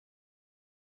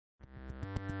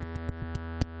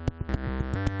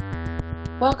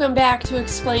Welcome back to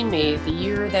Explain Me, the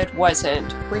year that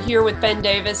wasn't. We're here with Ben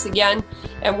Davis again,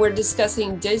 and we're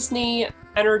discussing Disney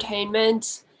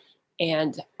Entertainment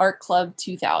and Art Club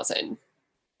 2000.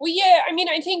 Well, yeah, I mean,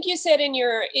 I think you said in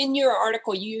your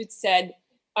article you said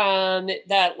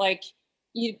that like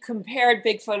you compared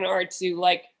Big Fun Art to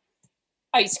like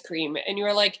ice cream, and you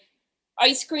were like,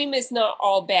 ice cream is not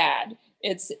all bad.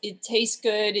 It tastes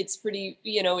good. It's pretty,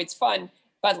 it's fun.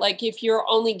 But like if you're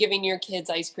only giving your kids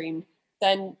ice cream,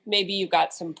 then maybe you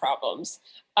got some problems.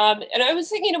 And I was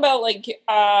thinking about like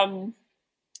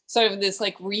sort of this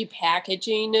like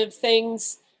repackaging of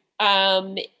things,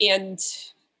 and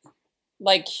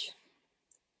like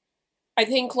I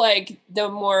think like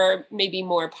the maybe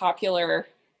more popular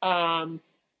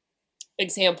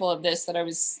example of this that I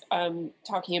was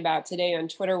talking about today on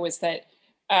Twitter was that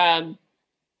um,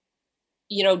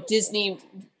 Disney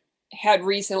had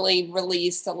recently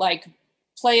released like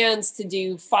plans to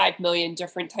do 5 million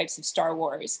different types of Star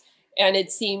Wars. And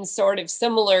it seems sort of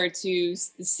similar to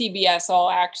CBS All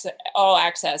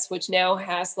Access, which now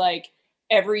has like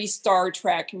every Star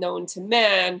Trek known to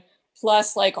man,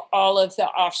 plus like all of the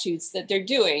offshoots that they're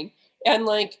doing. And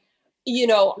like,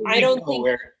 I don't think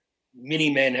where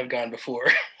many men have gone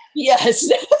before. yes.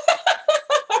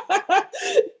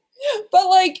 But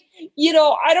like,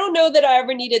 I don't know that I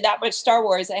ever needed that much Star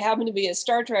Wars. I happen to be a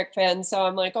Star Trek fan, so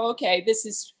I'm like, okay, this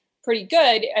is pretty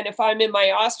good. And if I'm in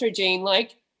my ostrogene,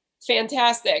 like,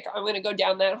 fantastic, I'm going to go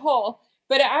down that hole.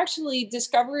 But actually,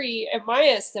 Discovery, in my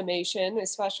estimation,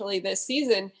 especially this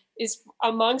season, is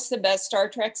amongst the best Star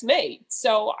Treks made.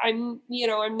 So I'm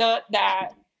not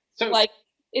that like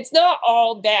it's not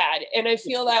all bad. And I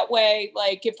feel that way,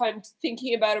 like if I'm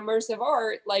thinking about immersive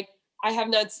art, like I have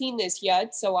not seen this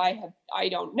yet, so I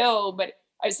don't know, but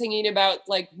I was thinking about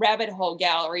like Rabbit Hole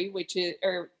Gallery, which is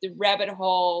or the Rabbit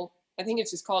Hole, I think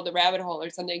it's just called the Rabbit Hole or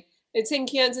something. It's in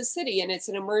Kansas City and it's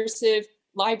an immersive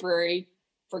library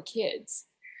for kids.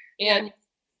 And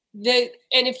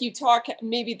and if you talk,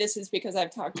 maybe this is because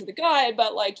I've talked to the guy,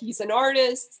 but like he's an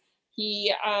artist.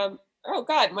 He oh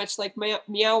god, much like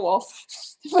Meow Wolf.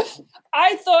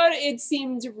 I thought it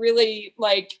seemed really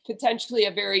like potentially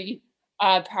a very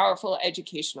powerful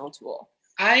educational tool.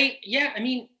 I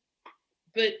mean,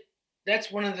 but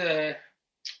that's one of the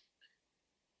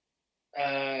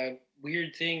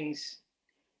weird things.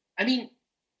 I mean,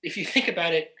 if you think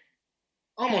about it,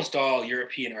 almost all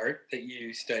European art that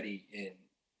you study in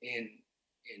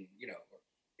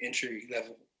entry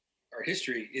level art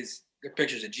history is the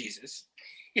pictures of Jesus.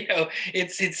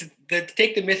 It's the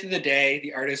take the myth of the day,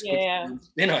 the artist puts Yeah. a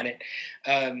spin on it.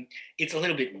 It's a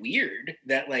little bit weird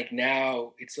that like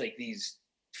now it's like these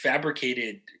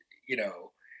fabricated,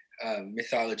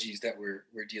 mythologies that we're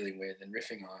dealing with and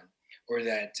riffing on, or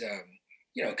that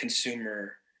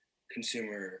consumer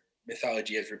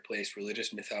mythology has replaced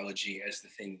religious mythology as the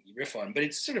thing you riff on. But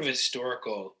it's sort of a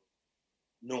historical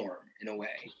norm in a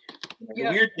way. The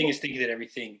weird thing is thinking that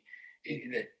everything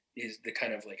that is the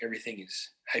kind of like everything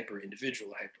is hyper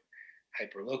individual,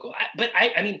 hyper local.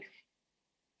 I mean,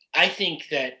 I think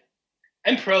that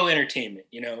I'm pro entertainment,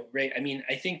 right? I mean,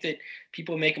 I think that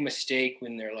people make a mistake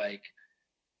when they're like,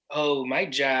 oh, my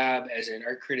job as an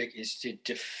art critic is to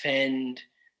defend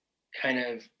kind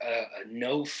of a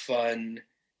no fun,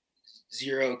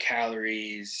 0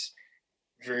 calories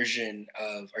version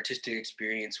of artistic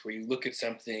experience where you look at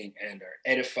something and are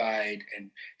edified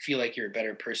and feel like you're a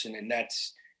better person, and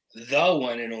that's the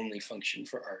one and only function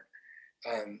for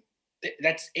art.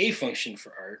 That's a function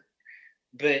for art,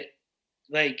 but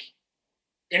like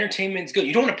entertainment's good.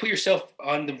 You don't want to put yourself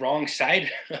on the wrong side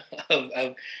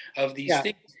of these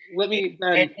things. Let me.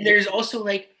 And there's also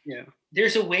like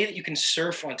there's a way that you can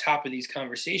surf on top of these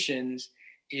conversations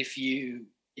if you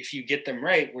get them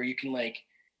right, where you can like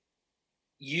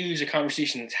use a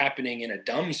conversation that's happening in a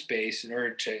dumb space in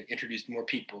order to introduce more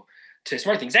people to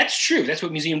smart things. That's true. That's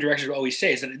what museum directors always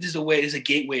say, is that this is a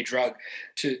gateway drug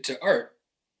to art.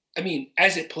 I mean,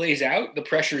 as it plays out, the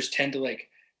pressures tend to like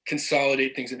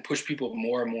consolidate things and push people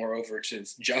more and more over to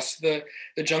just the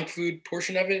junk food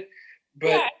portion of it. But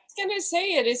yeah, I was gonna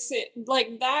say it's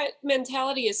like that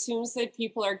mentality assumes that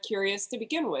people are curious to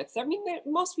begin with. I mean,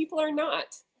 most people are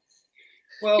not.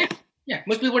 Well, yeah,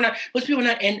 most people are not. Most people are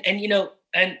not,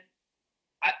 and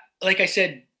like I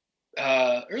said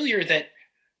earlier, that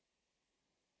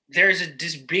there's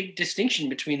this big distinction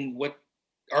between what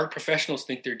art professionals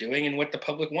think they're doing and what the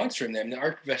public wants from them. The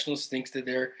art professionals think that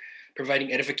they're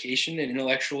providing edification and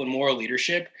intellectual and moral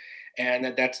leadership,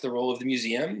 and that's the role of the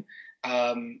museum.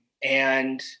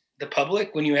 And the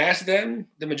public, when you ask them,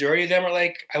 the majority of them are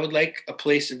like, I would like a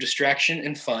place of distraction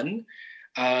and fun,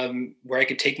 where I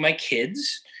could take my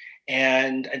kids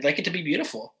and I'd like it to be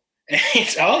beautiful.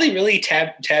 It's all the really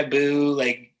taboo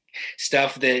like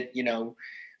stuff that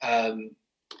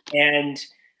and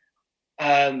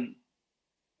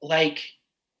like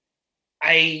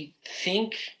I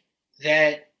think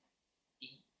that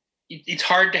it's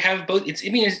hard to have both. It's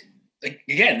like,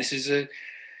 again, this is a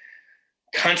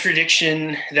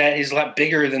contradiction that is a lot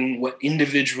bigger than what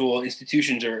individual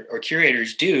institutions or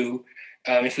curators do.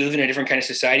 If we live in a different kind of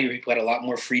society where people had a lot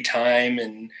more free time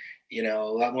and a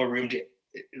lot more room to,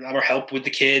 a lot more help with the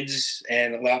kids,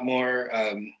 and a lot more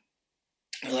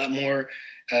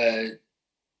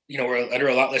we're under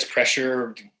a lot less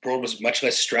pressure. The world was much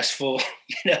less stressful,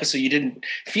 so you didn't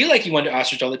feel like you wanted to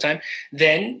ostrich all the time.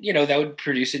 Then, that would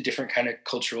produce a different kind of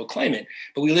cultural climate.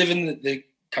 But we live in the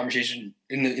conversation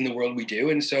in the world we do.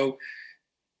 And so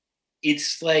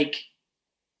it's like,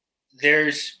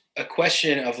 there's a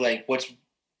question of like,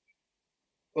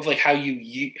 how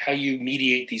you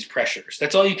mediate these pressures.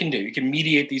 That's all you can do. You can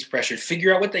mediate these pressures,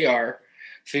 figure out what they are,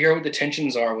 figure out what the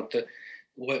tensions are, and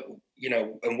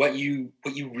what you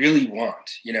really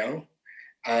want,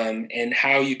 and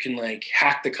how you can like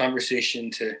hack the conversation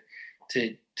to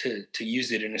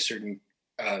use it in a certain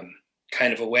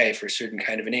kind of a way for a certain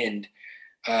kind of an end.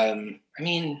 I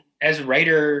mean, as a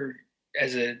writer,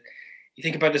 you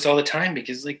think about this all the time,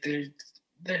 because like the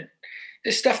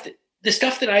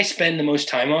stuff that I spend the most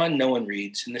time on, no one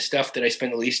reads, and the stuff that I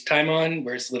spend the least time on,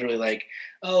 where it's literally like,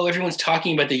 oh, everyone's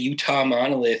talking about the Utah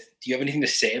monolith. Do you have anything to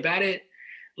say about it?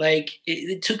 Like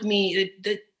it took me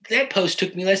that post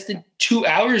took me less than 2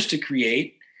 hours to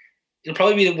create. It'll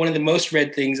probably be one of the most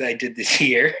read things I did this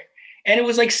year, and it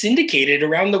was like syndicated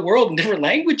around the world in different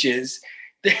languages.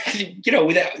 Through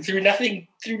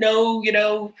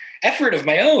no effort of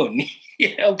my own.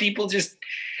 People just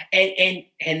and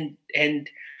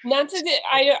not to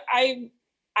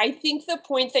I think the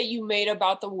point that you made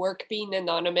about the work being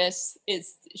anonymous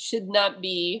should not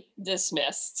be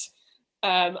dismissed.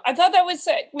 I thought that was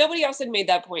nobody else had made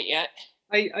that point yet.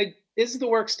 Is the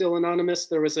work still anonymous?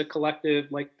 There was a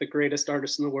collective, like the greatest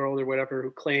artists in the world or whatever, who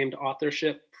claimed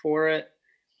authorship for it.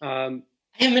 I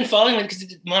haven't been following it because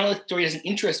the monolith story doesn't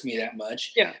interest me that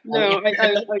much. Yeah, no.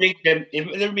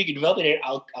 If they're making development it,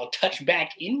 I'll touch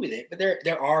back in with it. But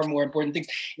there are more important things,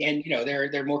 and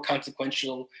they're more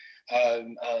consequential,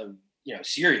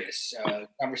 serious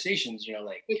conversations.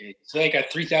 Like it's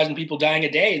like 3,000 people dying a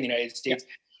day in the United States,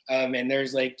 and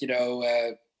there's like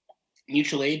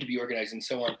mutual aid to be organized and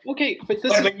so on. Okay,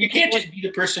 but you can't just be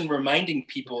the person reminding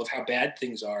people of how bad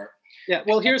things are. Yeah,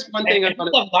 well, here's one thing.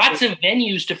 Lots of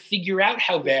venues to figure out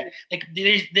how bad. Like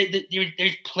there's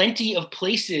plenty of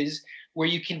places where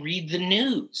you can read the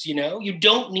news. You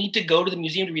don't need to go to the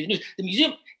museum to read the news. The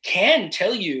museum can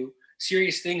tell you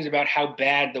serious things about how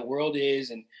bad the world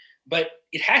is, but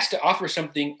it has to offer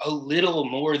something a little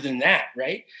more than that,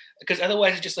 right? Because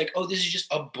otherwise, it's just like, oh, this is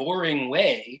just a boring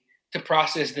way to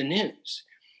process the news,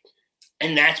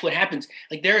 and that's what happens.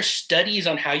 Like there are studies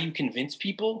on how you convince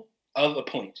people of a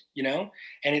point, and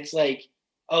it's like,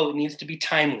 oh, it needs to be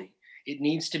timely. It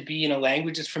needs to be in a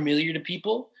language that's familiar to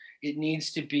people. It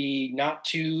needs to be not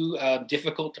too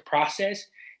difficult to process,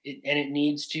 and it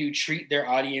needs to treat their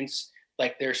audience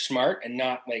like they're smart and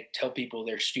not like tell people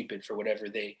they're stupid for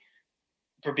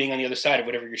being on the other side of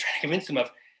whatever you're trying to convince them of.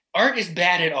 Art is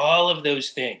bad at all of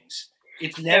those things.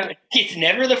 It's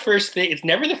never the first thing. It's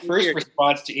never the first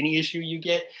response to any issue you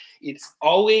get. It's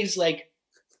always like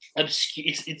obscure.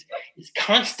 It's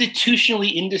constitutionally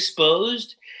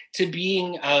indisposed to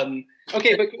being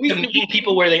okay, but to meeting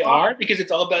people where they are, because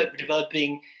it's all about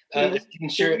developing.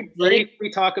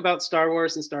 We talk about Star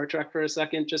Wars and Star Trek for a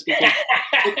second, just because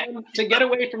to get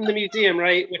away from the museum,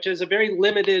 right, which is a very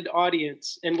limited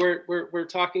audience, and we're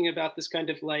talking about this kind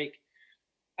of like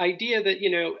idea that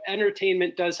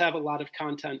entertainment does have a lot of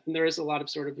content, and there is a lot of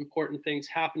sort of important things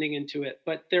happening into it,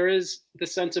 but there is the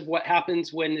sense of what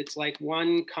happens when it's like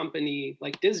one company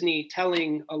like Disney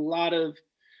telling a lot of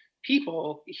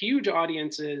people, huge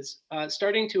audiences,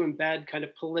 starting to embed kind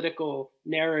of political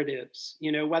narratives,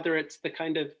 whether it's the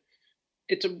kind of,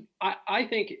 I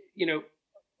think,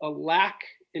 a lack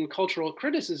in cultural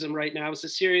criticism right now is a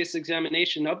serious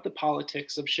examination of the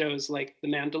politics of shows like The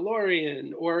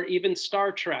Mandalorian or even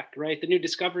Star Trek, right? The new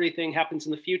Discovery thing happens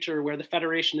in the future where the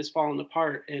Federation has fallen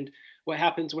apart, and what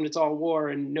happens when it's all war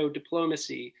and no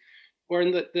diplomacy. Or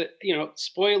in the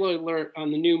spoiler alert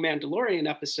on the new Mandalorian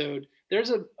episode,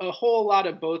 there's a whole lot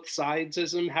of both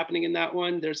sidesism happening in that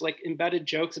one. There's like embedded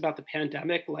jokes about the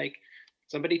pandemic, like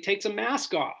somebody takes a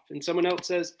mask off and someone else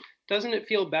says, doesn't it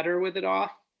feel better with it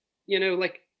off?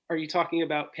 Like, are you talking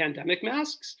about pandemic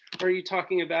masks Or are you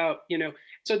talking about,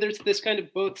 so there's this kind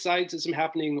of both sidesism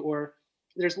happening, or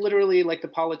there's literally like the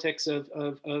politics of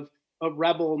a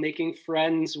rebel making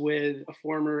friends with a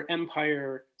former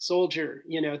empire soldier,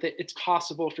 that it's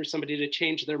possible for somebody to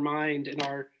change their mind in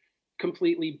our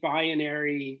completely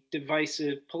binary,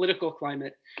 divisive political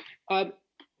climate. But,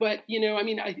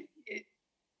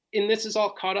 and this is all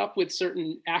caught up with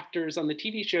certain actors on the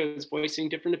TV shows voicing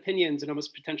different opinions and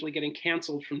almost potentially getting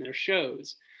canceled from their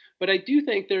shows. But I do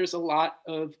think there's a lot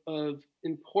of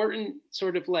important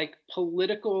sort of like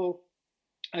political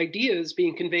ideas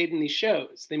being conveyed in these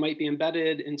shows. They might be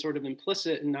embedded and sort of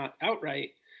implicit and not outright,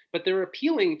 but they're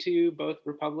appealing to both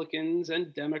Republicans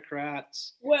and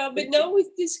Democrats. Well, but not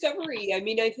with Discovery. I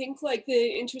mean, I think like the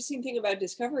interesting thing about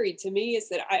Discovery to me is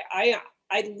that I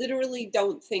literally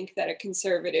don't think that a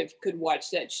conservative could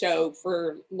watch that show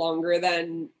for longer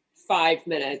than 5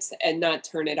 minutes and not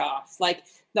turn it off. Like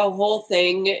the whole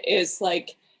thing is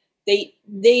like it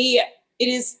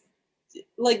is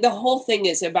like the whole thing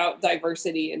is about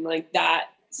diversity and like that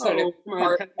sort of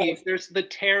part of, there's the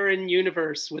Terran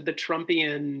universe with the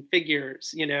Trumpian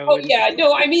figures, Oh yeah,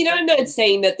 no, I mean I'm not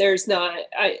saying that there's not.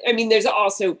 I mean there's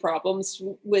also problems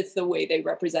with the way they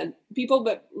represent people,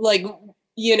 but like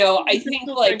I think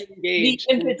like the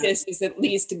impetus is at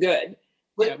least good.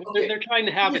 Yeah, they're trying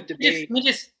to have a debate. Let me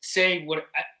just say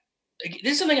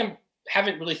this is something I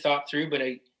haven't really thought through, but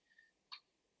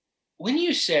when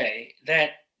you say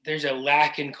that there's a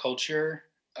lack in culture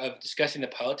of discussing the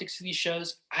politics of these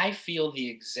shows, I feel the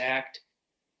exact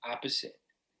opposite.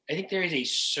 I think there is a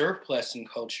surplus in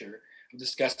culture of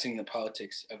discussing the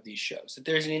politics of these shows, that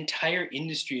there's an entire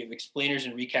industry of explainers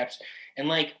and recaps and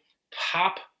like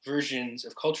pop versions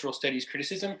of cultural studies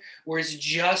criticism, where it's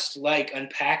just like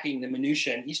unpacking the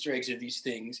minutia and Easter eggs of these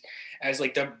things as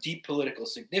like the deep political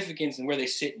significance and where they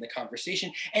sit in the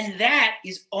conversation. And that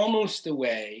is almost the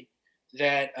way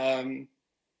that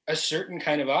a certain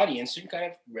kind of audience, certain kind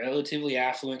of relatively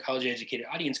affluent, college-educated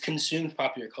audience consumes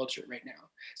popular culture right now.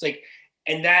 It's like,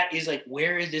 and that is like,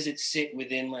 where does it sit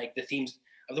within like the themes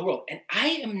of the world? And I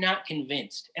am not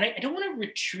convinced. And I don't want to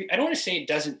retreat. I don't want to say it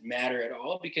doesn't matter at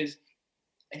all, because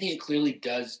I think it clearly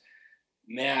does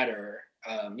matter.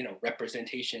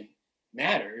 Representation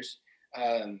matters.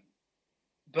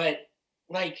 But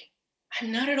like,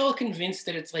 I'm not at all convinced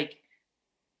that it's like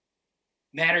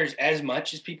matters as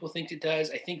much as people think it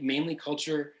does. I think mainly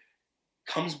culture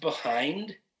comes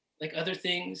behind like other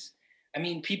things. I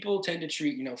mean, people tend to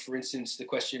treat, for instance, the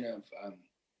question of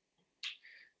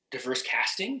diverse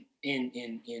casting in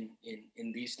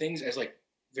these things as like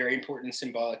very important,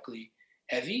 symbolically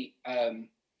heavy.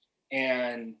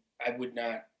 And I would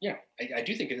not, I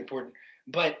do think it's important,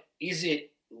 but is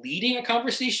it leading a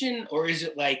conversation, or is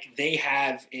it like they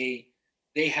have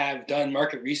done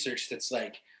market research that's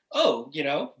like, oh,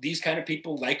 these kind of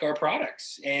people like our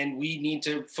products and we need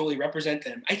to fully represent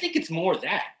them? I think it's more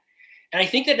that. And I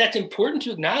think that that's important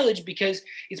to acknowledge, because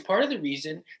it's part of the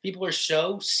reason people are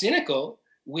so cynical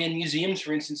when museums,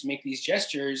 for instance, make these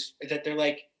gestures, that they're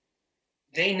like,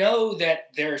 they know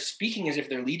that they're speaking as if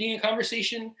they're leading a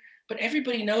conversation, but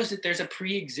everybody knows that there's a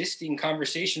pre-existing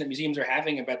conversation that museums are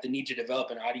having about the need to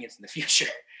develop an audience in the future.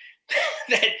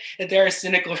 that there are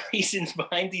cynical reasons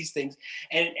behind these things.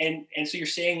 And so you're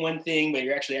saying one thing, but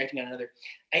you're actually acting on another.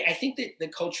 I think that the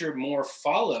culture more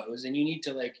follows, and you need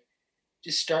to like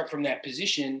just start from that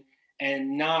position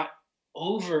and not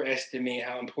overestimate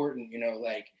how important,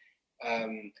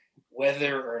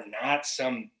 whether or not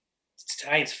some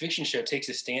science fiction show takes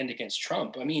a stand against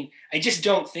Trump. I mean, I just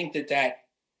don't think that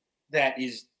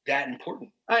is that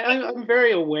important. I'm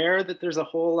very aware that there's a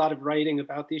whole lot of writing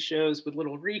about these shows with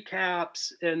little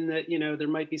recaps, and that there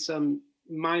might be some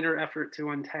minor effort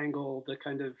to untangle the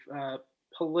kind of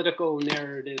political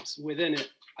narratives within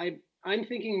it. I'm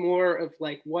thinking more of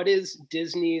like, what is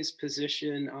Disney's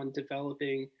position on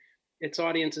developing its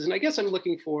audiences? And I guess I'm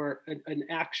looking for an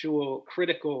actual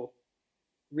critical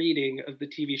reading of the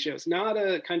TV shows, not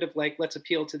a kind of like, let's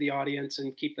appeal to the audience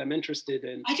and keep them interested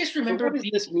in. I just remember, what does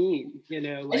this mean?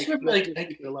 Like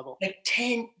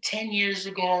 10 years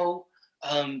ago,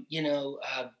 in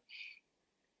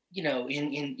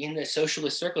the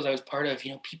socialist circles I was part of,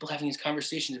 people having these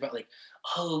conversations about like,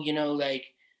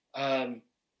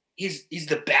 is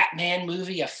the Batman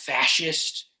movie a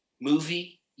fascist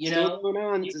movie? Is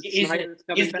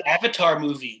the Avatar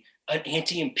movie an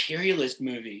anti-imperialist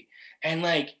movie? And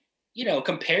like,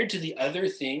 compared to the other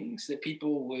things that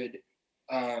people would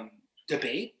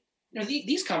debate,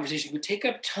 these conversations would take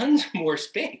up tons more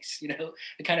space,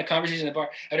 the kind of conversation about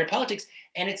politics.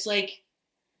 And it's like,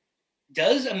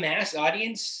 does a mass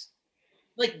audience,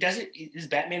 like, does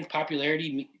Batman's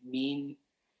popularity mean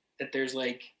that there's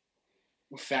like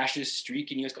a fascist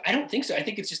streak in U.S.? I don't think so. I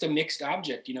think it's just a mixed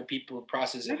object. You know, people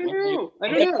process it. I don't know.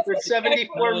 There's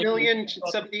 74 million,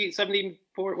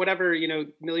 74 whatever, you know,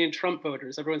 million Trump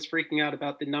voters. Everyone's freaking out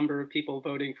about the number of people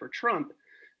voting for Trump.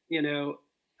 You know,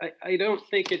 I don't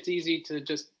think it's easy to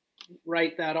just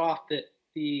write that off, that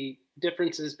the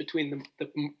differences between the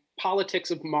politics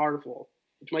of Marvel,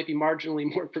 which might be marginally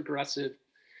more progressive,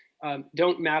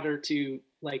 don't matter to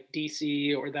like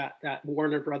DC or that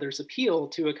Warner Brothers appeal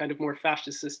to a kind of more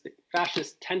fascist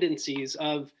tendencies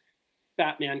of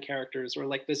Batman characters, or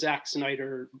like the Zack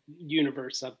Snyder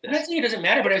universe of this. I'm not saying it doesn't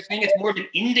matter, but I'm saying it's more of an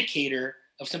indicator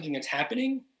of something that's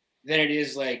happening than it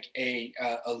is like a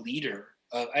leader.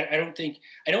 I don't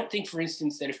think, for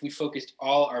instance, that if we focused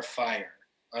all our fire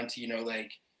onto, you know,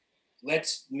 like,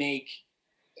 let's make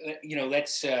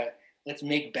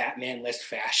Batman less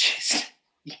fascist.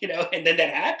 You know, and then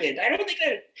that happened. I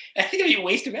think it'd be a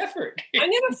waste of effort. I'm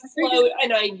gonna float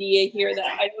an idea here that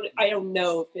I don't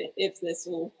know if this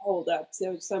will hold up.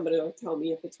 So somebody will tell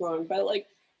me if it's wrong. But like,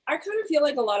 I kind of feel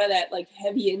like a lot of that like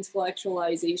heavy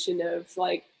intellectualization of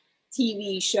like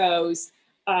TV shows,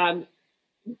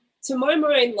 to my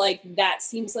mind, like that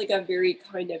seems like a very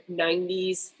kind of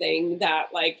 90s thing, that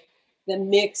like the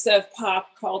mix of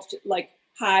pop culture, like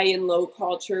high and low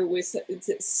culture, was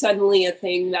suddenly a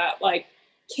thing that like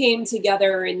came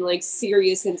together, and like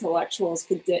serious intellectuals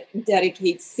could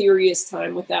dedicate serious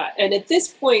time with that. And at this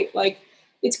point, like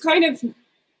it's kind of,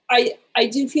 I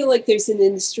do feel like there's an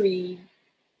industry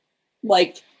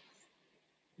like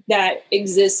that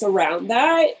exists around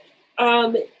that.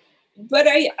 But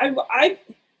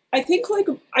I think like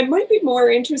I might be more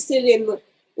interested in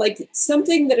like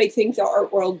something that I think the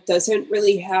art world doesn't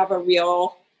really have a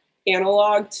real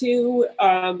analog to,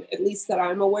 at least that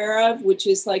I'm aware of, which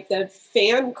is like the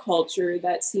fan culture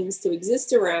that seems to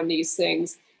exist around these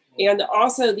things, and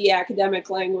also the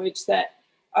academic language that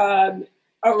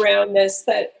around this,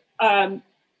 that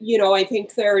you know, I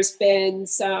think there's been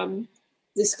some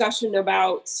discussion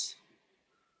about,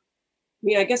 I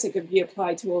mean, I guess it could be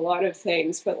applied to a lot of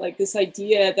things, but like this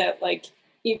idea that like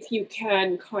if you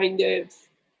can kind of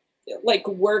like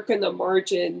work in the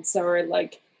margins, or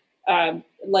like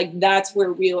that's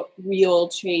where real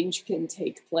change can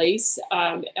take place,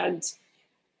 and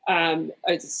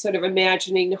sort of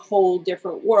imagining whole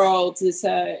different worlds is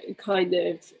a kind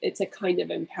of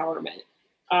empowerment,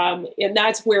 and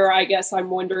that's where I guess I'm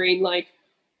wondering like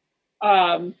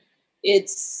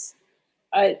it's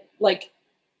like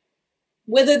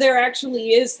whether there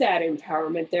actually is that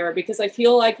empowerment there, because I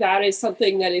feel like that is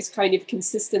something that has kind of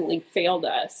consistently failed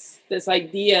us. This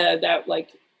idea that like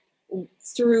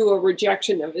through a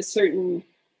rejection of a certain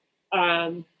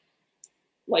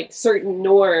like certain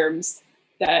norms,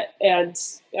 that and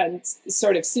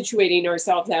sort of situating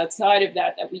ourselves outside of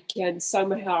that we can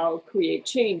somehow create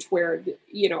change, where,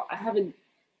 you know, I haven't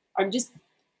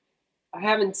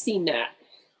seen that.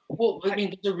 Well, I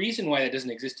mean, the reason why that doesn't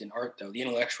exist in art, though, the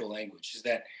intellectual language, is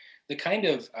that the kind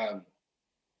of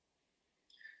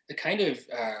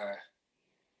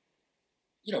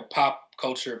you know, pop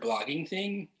culture blogging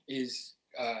thing is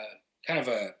kind of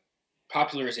a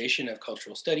popularization of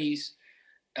cultural studies,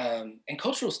 and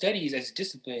cultural studies as a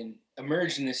discipline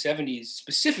emerged in the 70s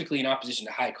specifically in opposition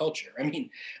to high culture. I mean,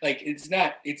 like it's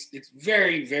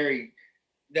very, very,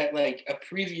 that like a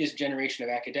previous generation of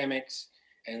academics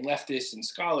and leftists and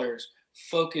scholars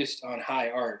focused on high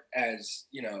art as,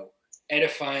 you know,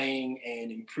 edifying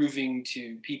and improving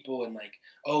to people, and like,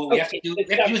 oh, we have to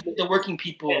use the working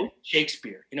people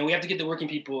Shakespeare. You know, we have to get the working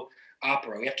people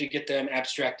opera. We have to get them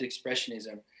abstract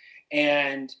expressionism.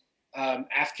 And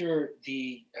after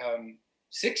the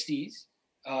 60s,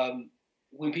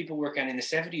 when people were kind of in the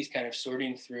 70s, kind of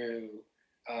sorting through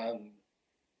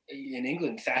in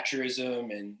England,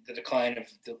 Thatcherism and the decline of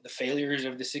the failures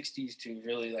of the 60s to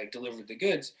really like deliver the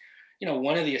goods, you know,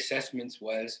 one of the assessments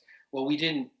was, well, we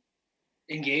didn't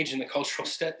engage in the cultural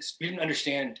studies. We didn't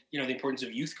understand, you know, the importance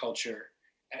of youth culture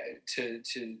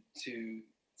to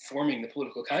forming the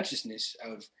political consciousness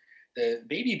of the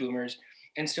baby boomers.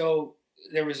 And so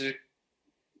there was a,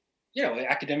 you know,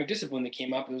 academic discipline that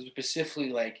came up. It was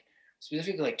specifically like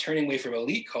turning away from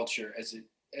elite culture as an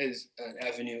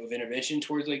avenue of intervention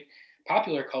towards like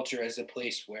popular culture as a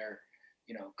place where,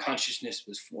 you know, consciousness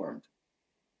was formed.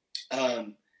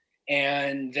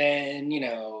 And then, you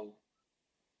know,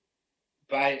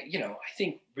 by, you know, I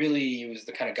think really it was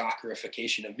the kind of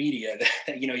Gawkerification of media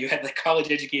that, you know, you had like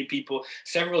college educated people,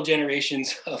 several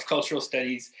generations of cultural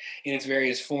studies in its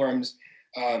various forms.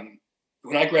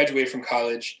 When I graduated from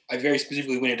college, I very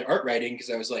specifically went into art writing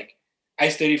because I was like, I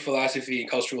studied philosophy and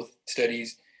cultural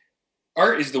studies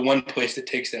art is the one place that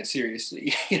takes that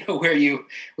seriously, where you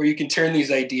can turn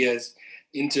these ideas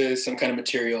into some kind of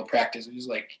material practice, which is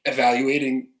like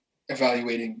evaluating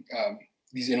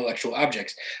these intellectual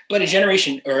objects. But a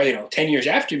generation, or 10 years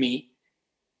after me,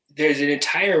 there's an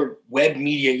entire web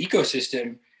media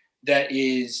ecosystem that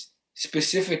is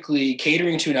specifically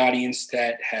catering to an audience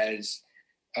that has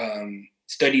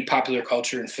studied popular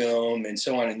culture and film and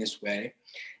so on in this way,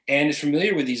 and is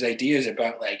familiar with these ideas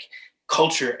about like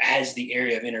culture as the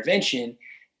area of intervention.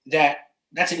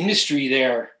 That's an industry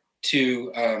there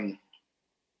to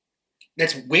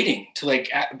that's waiting to like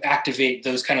activate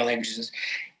those kind of languages.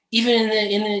 Even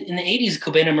in the 80s,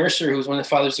 Kobena Mercer, who was one of the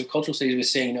fathers of cultural studies,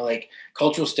 was saying, like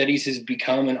cultural studies has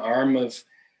become an arm of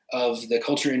the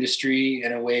culture industry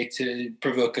and a way to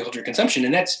provoke culture consumption.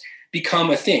 And that's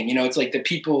become a thing. It's like that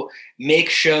people make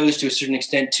shows to a certain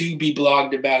extent to be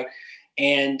blogged about.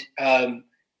 And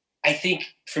I think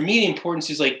for me, the importance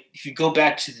is like, if you go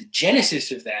back to the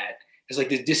genesis of that, there's like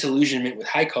this disillusionment with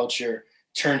high culture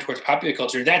turned towards popular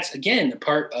culture. That's again, a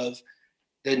part of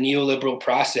the neoliberal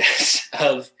process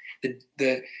of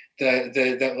the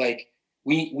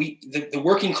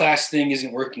working class thing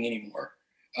isn't working anymore.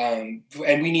 And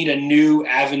we need a new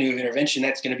avenue of intervention.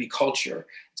 That's going to be culture.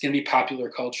 It's going to be popular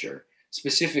culture,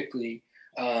 specifically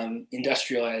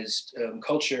industrialized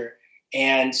culture.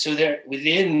 And so that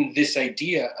within this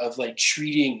idea of like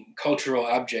treating cultural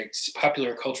objects,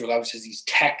 popular cultural objects, as these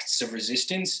texts of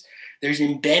resistance, there's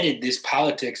embedded this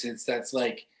politics that's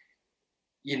like,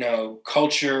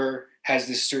 culture has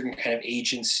this certain kind of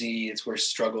agency. It's where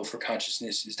struggle for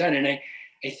consciousness is done. And I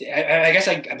guess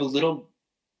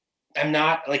I'm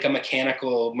not like a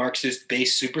mechanical Marxist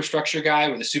base superstructure guy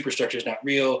where the superstructure is not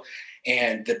real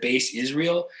and the base is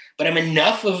real, but I'm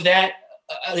enough of that.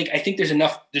 I think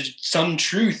there's some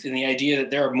truth in the idea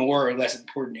that there are more or less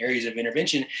important areas of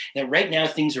intervention, that right now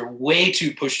things are way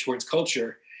too pushed towards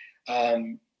culture.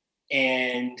 And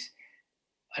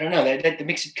I don't know, that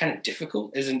makes it kind of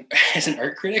difficult as an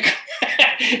art critic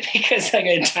because like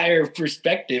an entire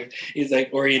perspective is like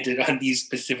oriented on these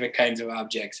specific kinds of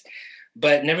objects.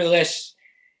 But nevertheless,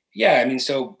 yeah, I mean,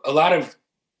 so a lot of,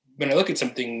 when I look at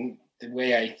something, the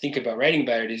way I think about writing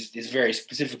about it is very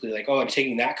specifically like, I'm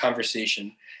taking that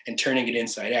conversation and turning it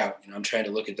inside out. I'm trying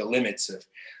to look at the limits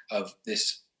of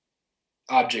this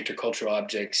object or cultural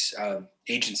object's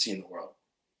agency in the world.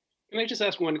 Can I just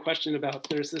ask one question about,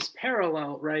 there's this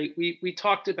parallel, right? We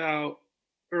talked about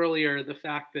earlier the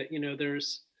fact that,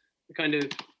 there's the kind of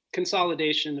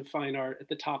consolidation of fine art at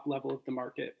the top level of the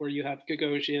market, where you have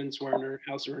Gagosian, Werner,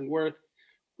 Hauser, and Wirth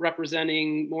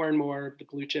representing more and more of the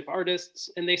blue chip artists.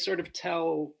 And they sort of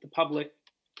tell the public,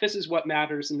 this is what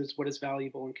matters and this is what is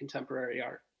valuable in contemporary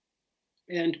art.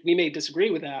 And we may disagree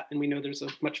with that. And we know there's a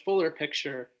much fuller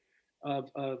picture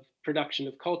of production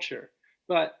of culture.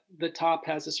 But the top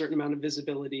has a certain amount of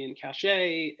visibility and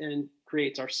cachet and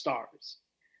creates our stars.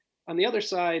 On the other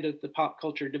side of the pop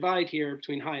culture divide here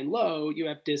between high and low, you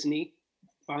have Disney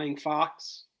buying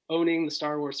Fox, owning the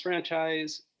Star Wars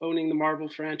franchise, owning the Marvel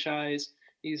franchise.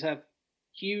 These have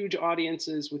huge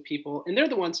audiences with people, and they're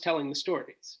the ones telling the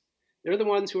stories. They're the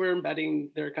ones who are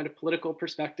embedding their kind of political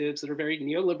perspectives that are very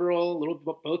neoliberal, a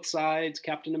little both sides.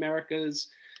 Captain America's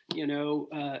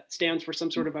stands for some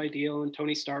sort of ideal, and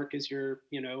Tony Stark is your,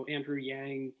 Andrew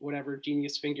Yang, whatever,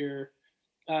 genius figure.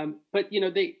 But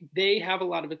they have a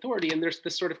lot of authority, and there's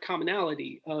this sort of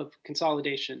commonality of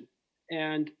consolidation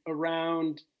and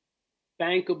around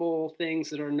bankable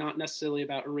things that are not necessarily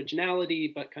about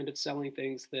originality, but kind of selling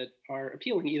things that are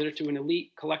appealing either to an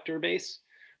elite collector base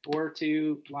or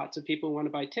to lots of people who want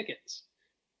to buy tickets.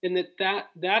 And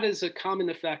that is a common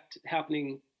effect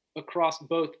happening across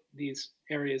both these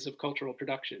areas of cultural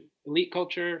production, elite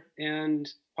culture and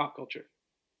pop culture,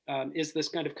 is this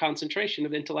kind of concentration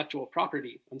of intellectual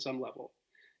property on some level.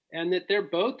 And that they're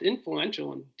both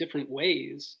influential in different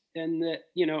ways. And that,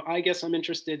 I guess I'm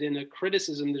interested in a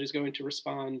criticism that is going to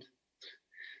respond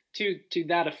to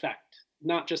that effect,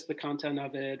 not just the content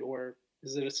of it, or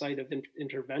is it a site of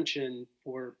intervention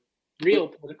for real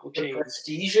political change? The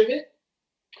prestige of it?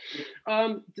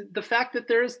 The fact that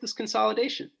there is this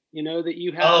consolidation, that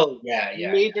you have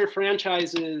major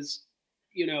franchises,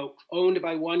 owned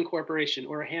by one corporation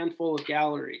or a handful of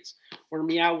galleries, or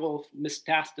Meow Wolf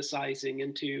metastasizing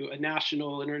into a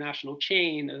national, international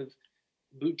chain of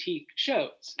boutique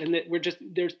shows. And that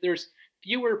there's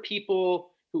fewer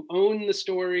people who own the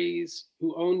stories,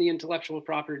 who own the intellectual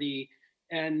property,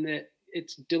 and that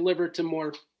it's delivered to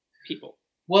more people.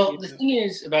 Well, the thing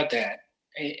is about that,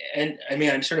 and I mean,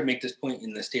 I sort of make this point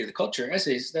in the State of the Culture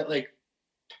essays, that like,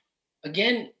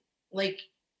 again, like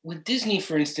with Disney,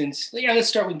 for instance, let's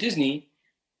start with Disney.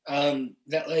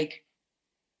 that like,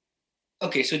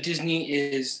 okay, so Disney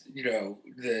is,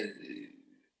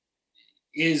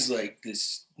 is like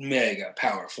this mega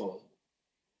powerful,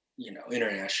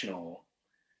 international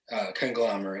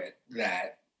conglomerate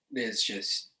that is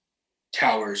just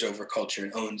towers over culture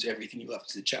and owns everything you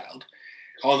left as a child,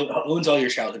 owns all your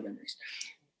childhood memories.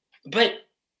 But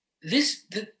the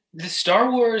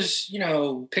Star Wars,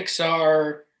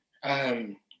 Pixar,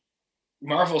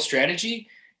 Marvel strategy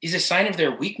is a sign of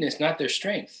their weakness, not their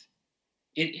strength.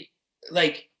 It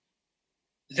like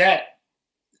that.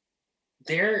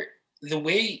 The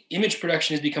way image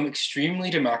production has become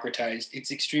extremely democratized.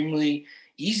 It's extremely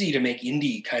easy to make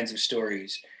indie kinds of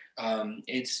stories.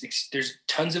 There's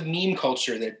tons of meme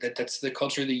culture that's the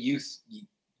culture the youth,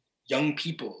 young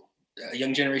people,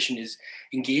 young generation is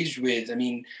engaged with. I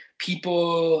mean,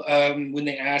 people when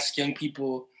they ask young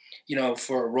people,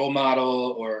 for a role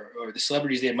model or the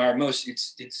celebrities they admire most,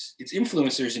 it's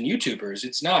influencers and YouTubers.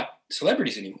 It's not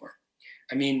celebrities anymore.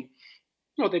 I mean,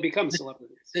 no, they become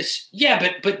celebrities.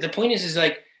 But the point is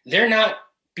like they're not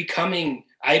becoming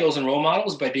idols and role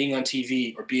models by being on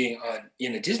TV or being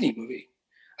in a Disney movie.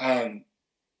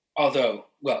 Although,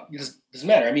 well, it doesn't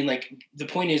matter. I mean, like the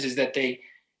point is that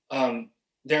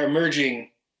they're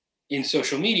emerging in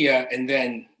social media, and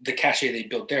then the cachet they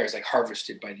built there is like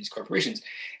harvested by these corporations.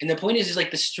 And the point is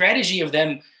like the strategy of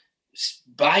them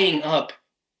buying up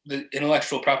the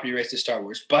intellectual property rights to Star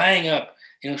Wars, buying up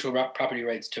intellectual property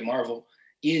rights to Marvel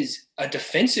is a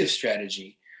defensive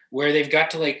strategy where they've got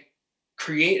to like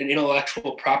create an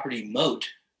intellectual property moat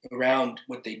around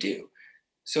what they do.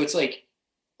 So it's like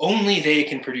only they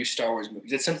can produce Star Wars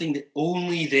movies. It's something that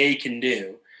only they can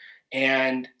do.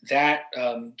 And that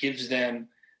gives them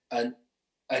an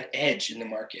edge in the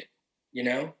market,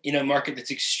 in a market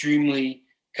that's extremely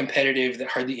competitive, that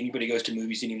hardly anybody goes to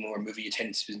movies anymore. Movie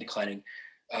attendance is declining.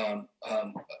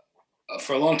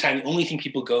 For a long time, the only thing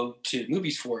people go to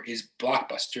movies for is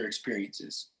blockbuster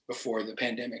experiences before the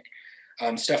pandemic.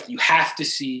 Stuff that you have to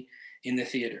see in the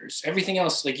theaters. Everything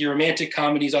else, like your romantic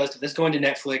comedies, all this stuff, that's going to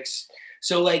Netflix.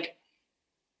 So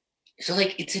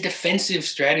it's a defensive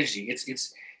strategy.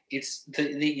 It's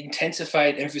the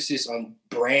intensified emphasis on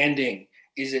branding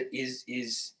is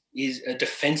a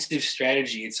defensive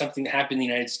strategy. It's something that happened in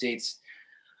the United States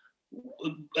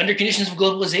under conditions of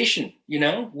globalization,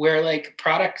 where like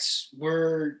products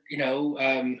were,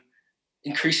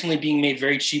 increasingly being made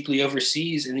very cheaply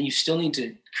overseas, and then you still need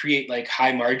to create like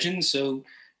high margins. So,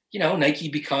 Nike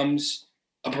becomes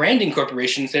a branding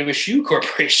corporation instead of a shoe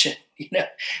corporation,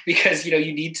 because,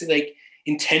 you need to like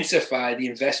intensify the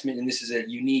investment. And this is a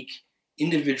unique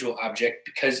individual object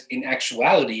because in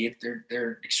actuality,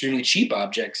 they're extremely cheap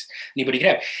objects anybody could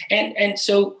have. And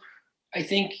so I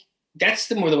think that's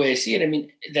the way I see it. I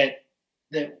mean, that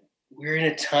we're in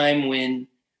a time when,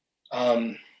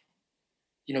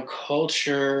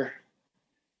 culture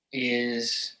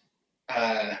is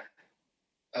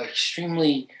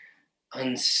extremely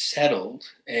unsettled,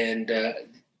 and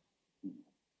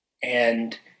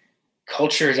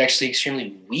culture is actually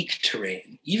extremely weak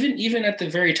terrain, even at the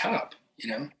very top.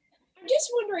 I'm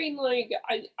just wondering, like,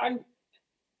 I'm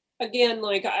again,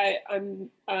 like I'm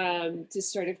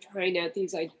just sort of trying out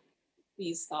these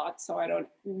thoughts, so I don't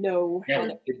know. Yeah,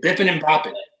 bipping and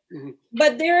bopping.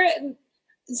 But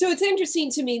so it's interesting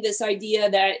to me, this idea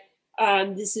that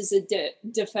this is a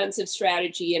defensive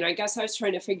strategy, and I guess I was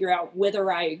trying to figure out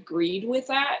whether I agreed with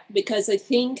that, because I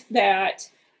think that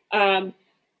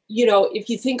if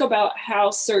you think about how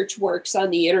search works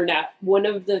on the internet, one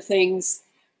of the things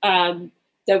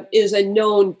that is a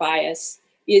known bias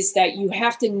is that you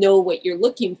have to know what you're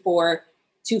looking for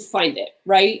to find it,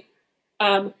 right?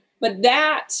 But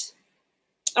that,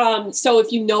 so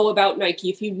if you know about Nike,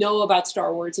 if you know about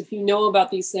Star Wars, if you know about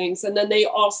these things, and then they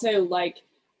also like,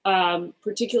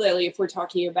 particularly if we're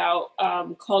talking about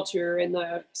culture and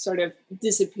the sort of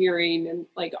disappearing and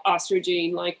like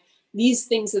ostriching, like these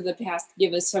things of the past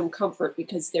give us some comfort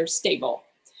because they're stable,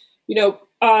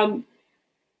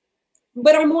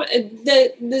 but I'm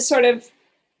the sort of,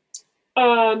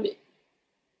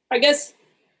 I guess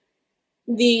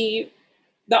the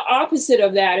opposite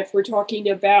of that, if we're talking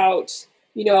about,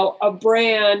 a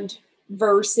brand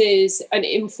versus an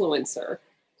influencer,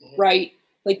 right?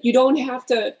 Like you don't have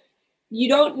to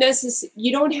know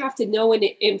an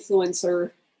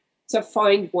influencer to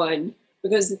find one,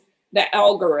 because the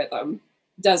algorithm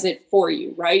does it for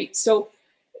you, right? So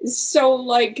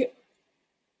like,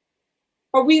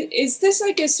 is this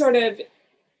like a sort of,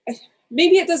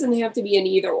 maybe it doesn't have to be an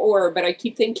either or, but I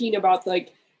keep thinking about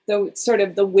like the sort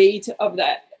of the weight of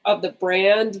the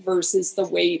brand versus the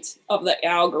weight of the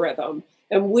algorithm,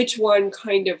 and which one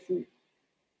kind of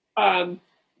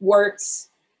works,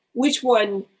 which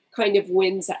one kind of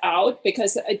wins out,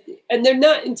 because and they're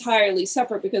not entirely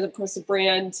separate, because of course the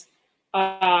brand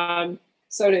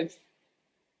sort of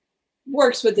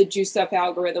works with the juiced up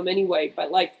algorithm anyway,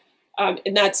 but like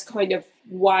and that's kind of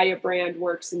why a brand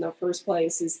works in the first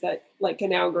place, is that like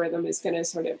an algorithm is going to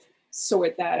sort of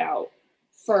sort that out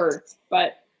first.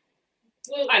 But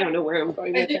well, I don't know where I'm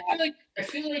going with that. I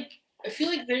feel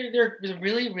like they're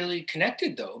really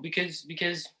connected though, because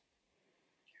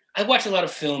I watch a lot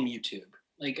of film YouTube.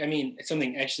 Like, I mean, it's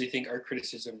something I actually think art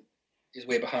criticism is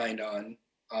way behind on.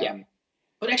 Yeah.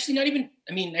 But actually not even,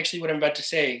 I mean, actually what I'm about to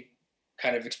say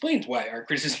kind of explains why art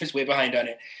criticism is way behind on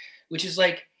it, which is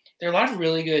like, there are a lot of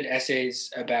really good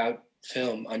essays about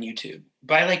film on YouTube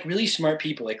by like really smart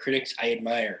people, like critics I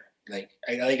admire. Like,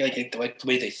 I like the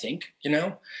way they think, you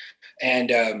know?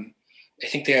 And I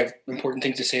think they have important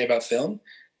things to say about film.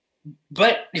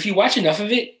 But if you watch enough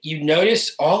of it, you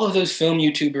notice all of those film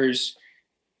YouTubers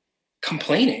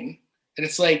complaining that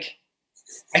it's like,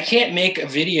 I can't make a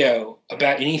video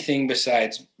about anything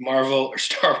besides Marvel or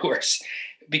Star Wars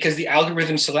because the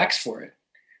algorithm selects for it.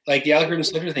 Like the algorithm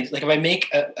selects for things. Like if I make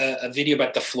a video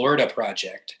about the Florida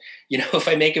Project, you know, if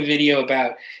I make a video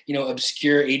about, you know,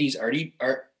 obscure 80s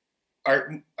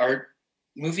art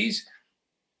movies,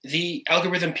 the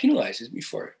algorithm penalizes me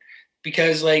for it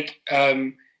because like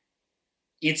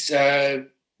it's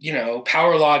you know,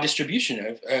 power law distribution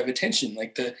of attention.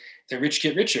 Like the rich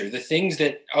get richer. The things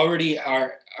that already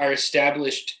are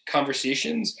established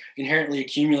conversations inherently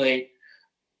accumulate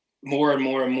more and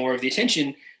more and more of the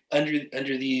attention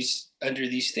under these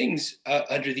things,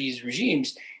 under these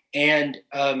regimes, and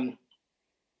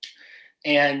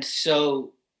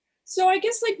so I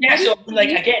guess like yeah, so like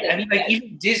again, I mean like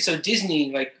even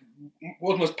Disney, like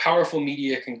world's most powerful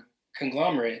media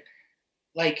conglomerate,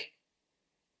 like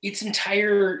its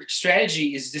entire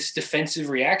strategy is this defensive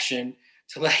reaction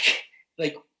to like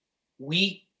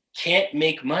we can't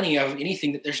make money out of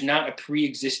anything that there's not a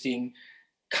pre-existing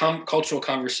cultural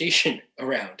conversation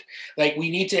around. Like we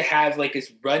need to have like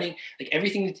this running, like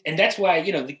everything, and that's why,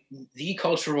 you know, the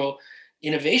cultural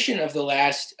innovation of the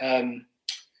last 10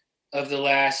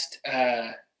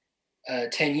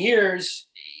 years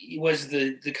was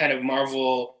the kind of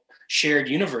Marvel shared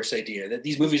universe idea that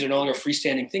these movies are no longer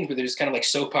freestanding things, but they're just kind of like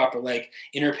soap opera, like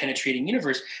interpenetrating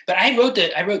universe. But I wrote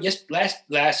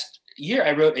last year,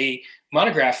 I wrote a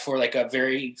monograph for like a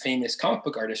very famous comic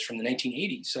book artist from the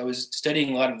 1980s. So I was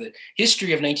studying a lot of the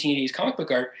history of 1980s comic book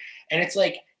art. And it's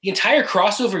like the entire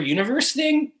crossover universe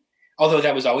thing, although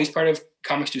that was always part of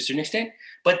comics to a certain extent,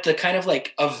 but the kind of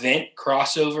like event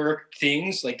crossover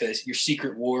things, like your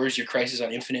Secret Wars, your Crisis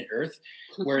on Infinite Earth,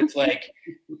 where it's like,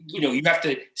 you know, you have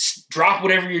to drop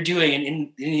whatever you're doing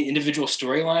in individual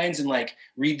storylines and like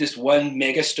read this one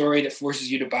mega story that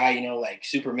forces you to buy, you know, like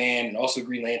Superman and also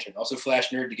Green Lantern, also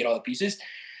Flash Nerd to get all the pieces.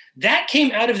 That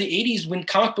came out of the 80s when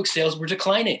comic book sales were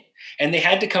declining, and they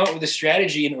had to come up with a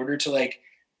strategy in order to like,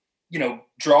 you know,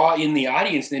 draw in the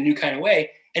audience in a new kind of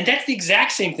way. And that's the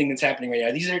exact same thing that's happening right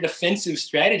now. These are defensive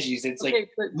strategies. It's like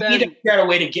we need to figure out a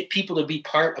way to get people to be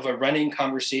part of a running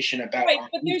conversation about. Right,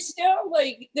 but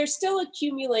they're still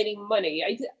accumulating money.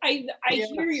 I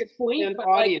hear your point, and but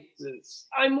audiences.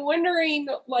 like, I'm wondering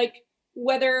like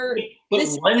whether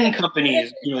this one company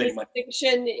is accumulating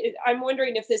money. I'm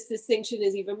wondering if this distinction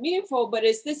is even meaningful. But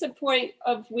is this a point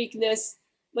of weakness?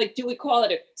 Like, do we call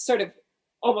it a sort of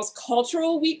almost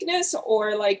cultural weakness,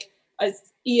 or like a,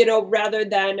 you know, rather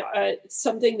than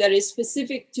something that is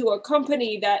specific to a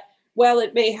company that, while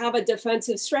it may have a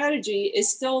defensive strategy,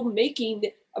 is still making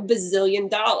 $1 bazillion?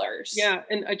 Yeah,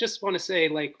 and I just want to say,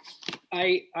 like,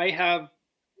 I have,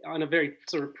 on a very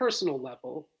sort of personal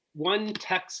level, one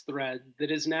text thread that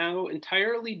is now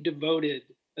entirely devoted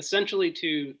essentially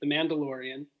to The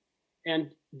Mandalorian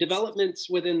and developments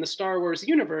within the Star Wars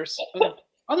universe of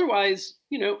otherwise,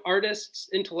 you know, artists,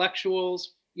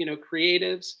 intellectuals, you know,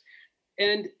 creatives.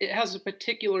 And it has a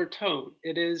particular tone.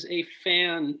 It is a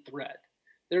fan thread.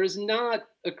 There is not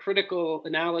a critical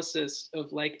analysis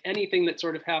of like anything that's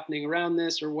sort of happening around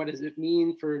this, or what does it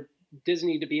mean for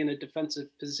Disney to be in a defensive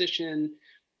position.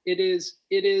 It is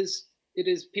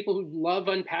people who love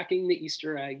unpacking the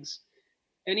Easter eggs.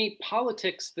 Any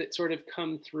politics that sort of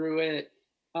come through it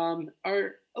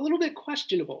are a little bit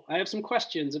questionable. I have some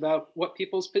questions about what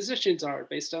people's positions are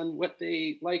based on what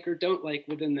they like or don't like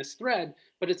within this thread,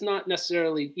 but it's not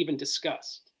necessarily even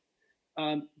discussed.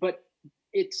 But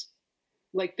it's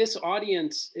like this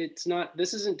audience,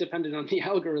 this isn't dependent on the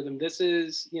algorithm. This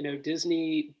is, you know,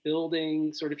 Disney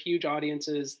building sort of huge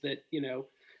audiences that, you know,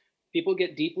 people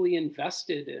get deeply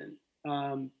invested in.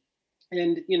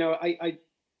 And, you know,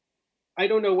 I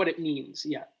don't know what it means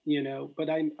yet, but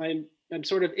I'm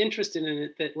sort of interested in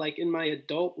it, that like in my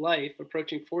adult life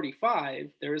approaching 45,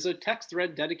 there's a text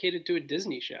thread dedicated to a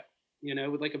Disney show,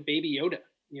 with like a baby Yoda,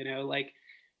 like,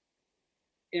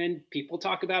 and people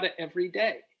talk about it every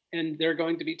day, and they're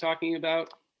going to be talking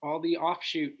about all the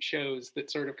offshoot shows that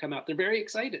sort of come out. They're very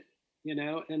excited, and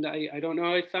I don't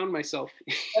know, I found myself.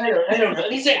 I don't know. At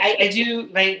least I do,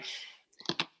 like,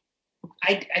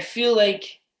 I feel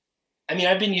like, I mean,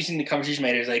 I've been using the conversation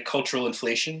as like cultural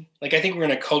inflation. Like, I think we're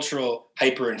in a cultural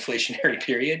hyperinflationary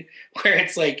period where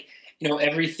it's like,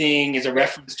 everything is a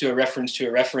reference to a reference to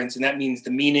a reference. And that means the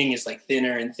meaning is like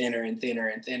thinner and thinner and thinner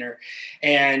and thinner.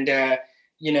 And, I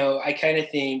kind of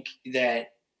think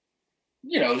that,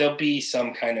 there'll be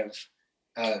some kind of,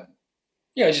 I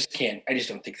just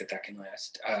don't think that can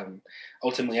last.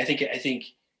 Ultimately, I think,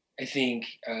 the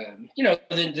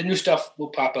new stuff will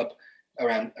pop up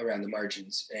around the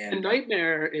margins. And the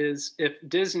nightmare is if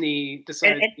Disney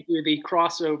decides to do the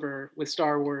crossover with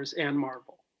Star Wars and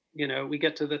Marvel. We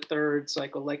get to the third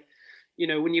cycle, like,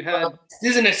 when you had.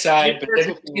 This is an aside, but have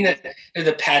you seen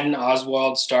the Patton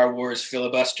Oswalt Star Wars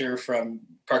filibuster from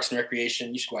Parks and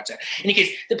Recreation? You should watch that. In any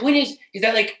case, the point is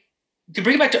that, like, to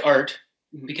bring it back to art,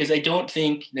 because I don't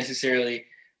think necessarily,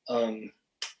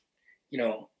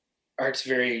 art's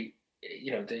very,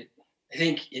 I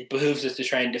think it behooves us to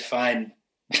try and define,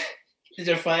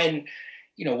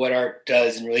 what art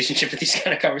does in relationship to these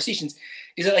kind of conversations.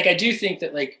 Is that, like, I do think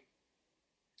that, like,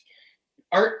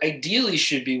 art ideally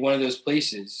should be one of those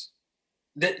places.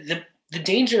 The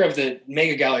danger of the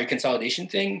mega gallery consolidation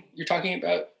thing you're talking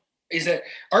about is that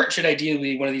art should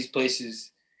ideally be one of these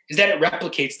places, is that it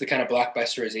replicates the kind of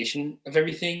blockbusterization of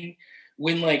everything,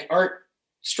 when, like, art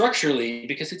structurally,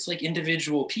 because it's like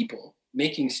individual people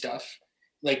making stuff,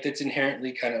 like, that's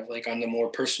inherently kind of like on the more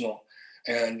personal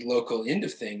and local end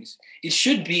of things, it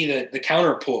should be the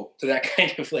counterpole to that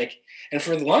kind of, like, and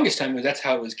for the longest time that's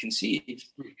how it was conceived.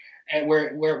 And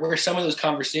where some of those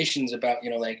conversations about,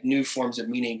 like, new forms of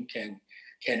meaning can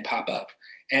pop up,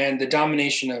 and the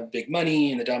domination of big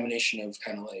money and the domination of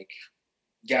kind of like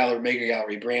mega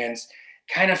gallery brands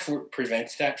kind of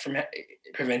prevents that from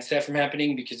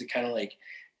happening, because it kind of like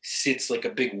sits like a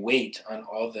big weight on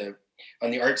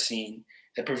the art scene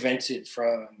that prevents it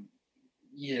from,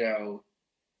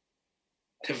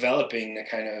 developing the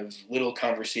kind of little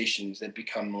conversations that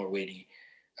become more weighty,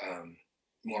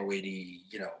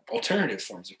 alternative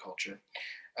forms of culture.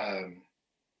 I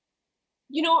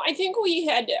think we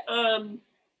had,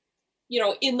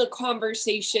 in the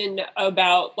conversation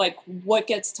about, like, what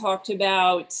gets talked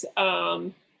about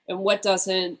and what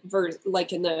doesn't,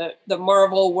 like in the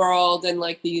Marvel world and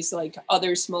like these like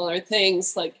other smaller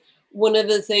things, like one of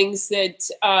the things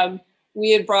that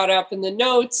we had brought up in the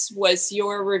notes was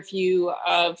your review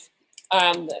of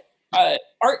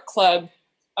Art Club,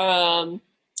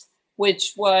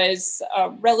 which was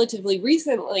relatively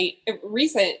recent. Like,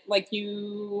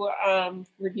 you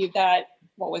reviewed that,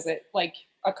 what was it, like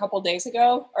a couple days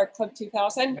ago, Art Club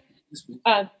 2000.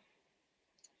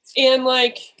 And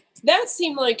like, that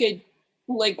seemed like a,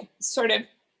 like, sort of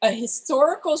a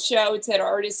historical show. It's at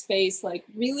Artist Space, like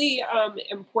really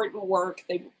important work.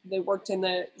 They worked in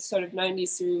the sort of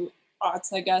 90s through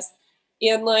aughts, I guess.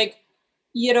 And like,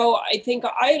 I think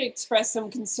I had expressed some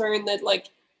concern that, like,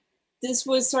 this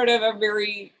was sort of a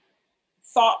very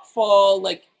thoughtful,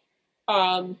 like,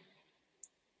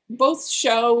 both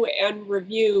show and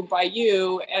review by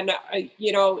you. And,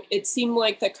 it seemed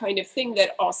like the kind of thing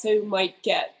that also might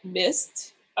get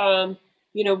missed.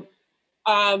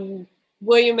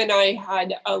 William and I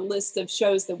had a list of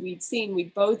shows that we'd seen.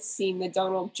 We'd both seen the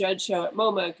Donald Judd show at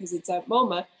MoMA because it's at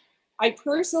MoMA. I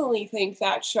personally think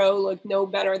that show looked no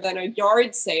better than a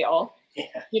yard sale. Yeah.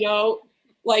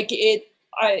 Like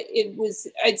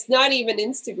it's not even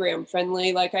Instagram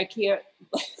friendly. Like, I can't,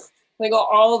 like,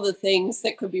 all the things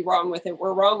that could be wrong with it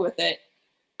were wrong with it.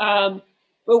 But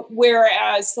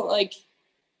whereas, like,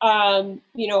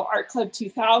 Art Club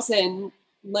 2000,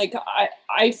 like,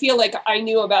 I feel like I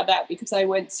knew about that because I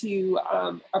went to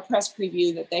a press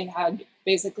preview that they had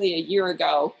basically a year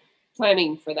ago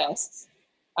planning for this.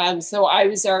 So I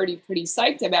was already pretty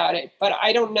psyched about it, but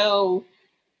I don't know,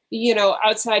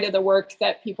 outside of the work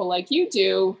that people like you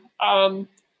do, how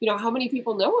many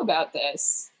people know about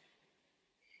this?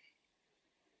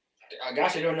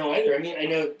 Gosh, I don't know either. I mean, I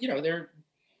know, they're,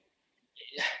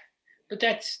 but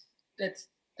that's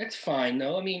fine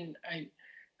though. I mean,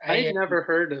 I've never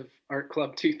heard of Art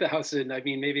Club 2000. I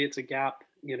mean, maybe it's a gap,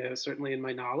 certainly in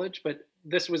my knowledge, but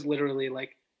this was literally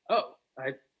like, oh,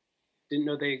 I didn't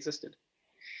know they existed.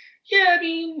 Yeah, I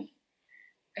mean,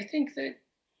 I think that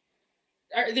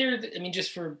I mean,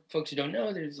 just for folks who don't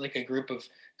know, there's like a group of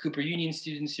Cooper Union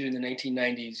students who in the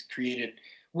 1990s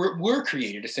were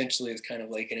created essentially as kind of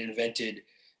like an invented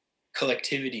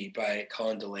collectivity by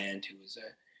Colin DeLand, who was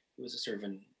a sort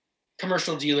of a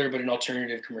commercial dealer, but an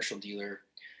alternative commercial dealer.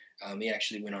 He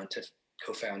actually went on to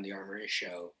co-found the Armory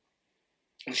Show.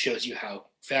 It shows you how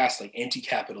fast like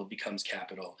anti-capital becomes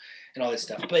capital and all this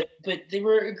stuff. But they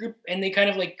were a group, and they kind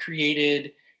of like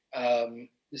created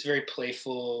this very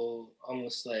playful,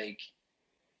 almost like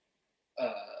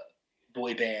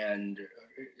boy band or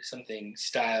something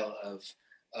style of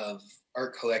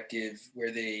art collective,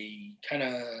 where they kind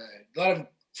of a lot of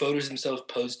photos themselves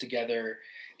posed together,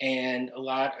 and a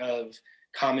lot of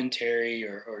commentary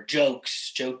or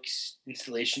jokes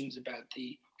installations about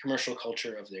the commercial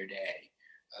culture of their day,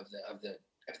 of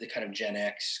the kind of Gen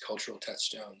X cultural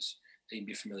touchstones that you'd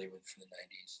be familiar with from the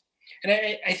 90s. And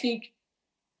I think,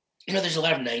 there's a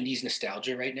lot of 90s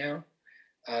nostalgia right now.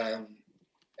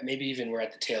 Maybe even we're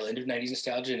at the tail end of 90s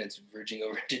nostalgia, and it's verging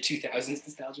over to 2000s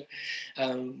nostalgia,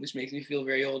 which makes me feel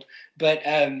very old. But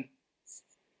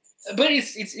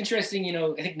it's interesting,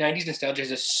 I think 90s nostalgia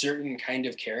has a certain kind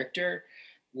of character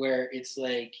where it's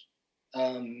like,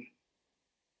 the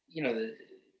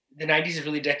 90s is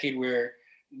really a decade where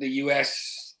the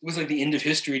US was like the end of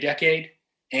history decade.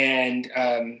 And,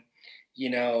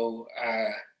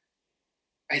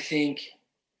 I think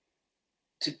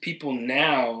to people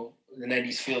now, the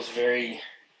 90s feels very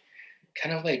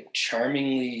kind of like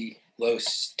charmingly low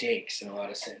stakes in a lot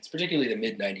of sense, particularly the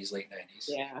mid 90s, late 90s.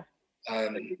 Yeah.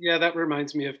 Yeah, that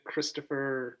reminds me of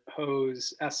Christopher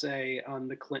Ho's essay on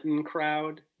the Clinton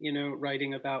crowd,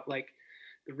 writing about like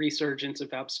the resurgence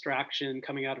of abstraction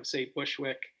coming out of, say,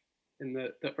 Bushwick in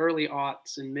the early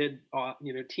aughts and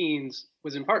teens,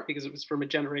 was in part because it was from a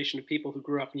generation of people who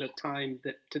grew up in a time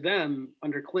that to them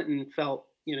under Clinton felt,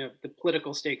 the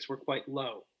political stakes were quite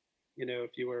low.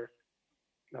 If you were,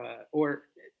 the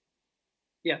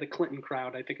Clinton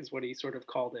crowd, I think is what he sort of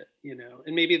called it,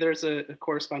 and maybe there's a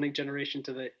corresponding generation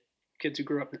to the kids who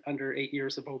grew up under 8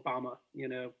 years of Obama,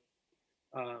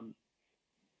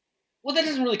 Well, that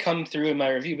doesn't really come through in my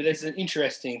review, but that's an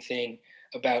interesting thing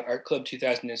about Art Club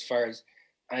 2000, as far as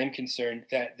I'm concerned,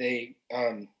 that they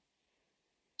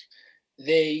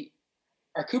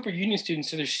are Cooper Union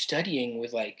students, so they're studying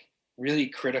with like really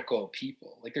critical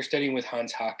people. Like they're studying with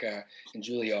Hans Haacke and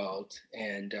Julia Alt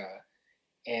and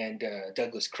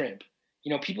Douglas Crimp.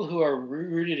 People who are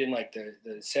rooted in like the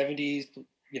 70s,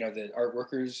 the Art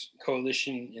Workers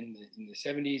Coalition in the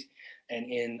 70s,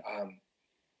 and in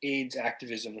AIDS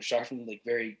activism, which often like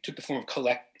took the form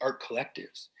of art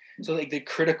collectives. So like the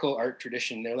critical art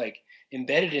tradition, they're like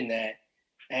embedded in that,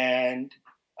 and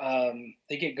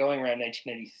they get going around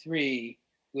 1993,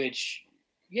 which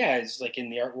is like in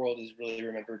the art world is really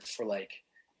remembered for like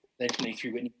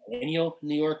 1993 Whitney Biennial in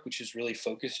New York, which is really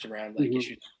focused around like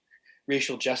issues of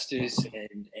racial justice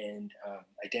and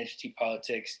identity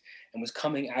politics, and was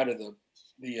coming out of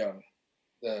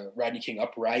the Rodney King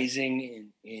uprising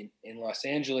in Los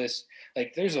Angeles.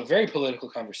 Like there's a very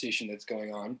political conversation that's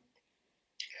going on.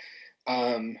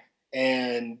 And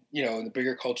in the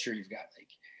bigger culture, you've got like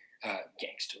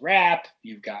gangster rap,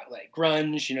 you've got like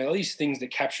grunge, all these things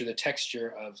that capture the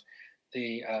texture of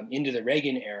the into the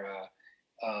Reagan era,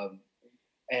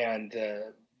 and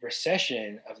the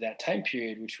recession of that time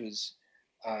period, which was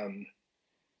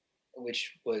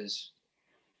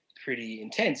pretty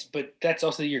intense. But that's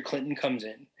also the year Clinton comes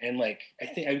in, and like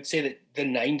I would say that the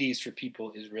 90s for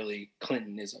people is really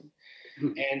Clintonism.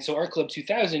 And so Art Club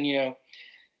 2000,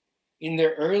 in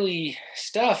their early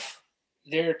stuff,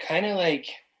 they're kind of like,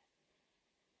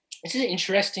 it's an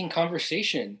interesting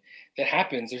conversation that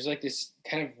happens. There's like this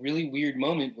kind of really weird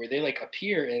moment where they like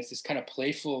appear, and it's this kind of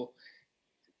playful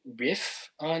riff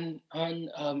on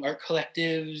art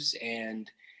collectives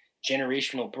and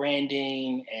generational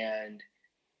branding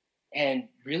and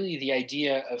really the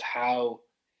idea of how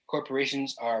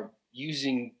corporations are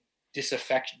using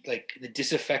the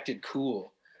disaffected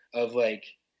cool of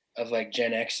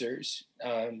Gen Xers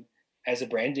as a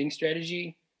branding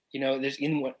strategy. There's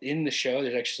in the show,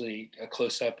 there's actually a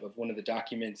close up of one of the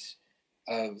documents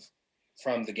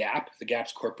from the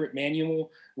Gap's corporate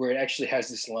manual, where it actually has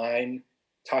this line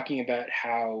talking about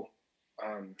how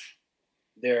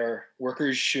their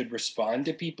workers should respond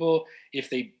to people if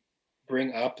they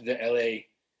bring up the LA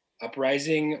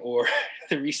uprising or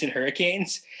the recent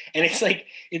hurricanes. And it's like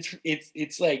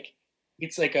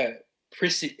a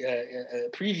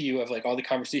preview of like all the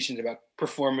conversations about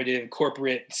performative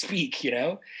corporate speak,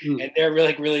 and they're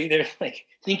really they're like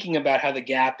thinking about how the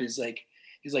Gap is like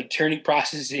like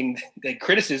processing like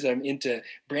criticism into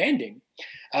branding.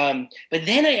 But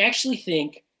then I actually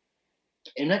think,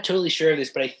 I'm not totally sure of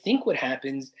this, but I think what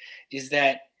happens is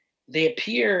that they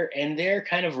appear and they're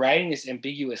kind of riding this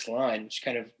ambiguous line, which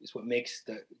kind of is what makes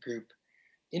the group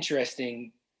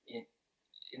interesting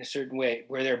in a certain way,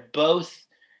 where they're both,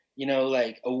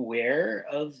 like aware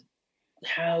of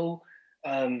how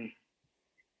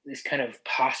this kind of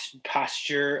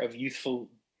posture of youthful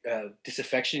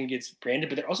disaffection gets branded,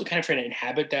 but they're also kind of trying to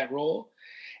inhabit that role.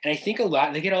 And I think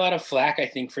they get a lot of flack, I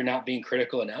think, for not being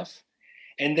critical enough.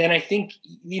 And then I think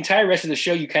the entire rest of the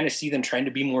show, you kind of see them trying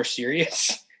to be more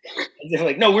serious. And they're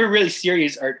like, no, we're really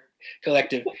serious art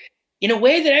collective, in a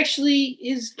way that actually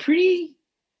is pretty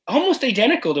almost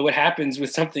identical to what happens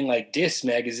with something like Dis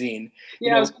magazine.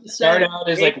 Yeah, I was gonna start say, out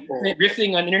as like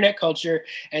riffing on internet culture,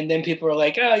 and then people are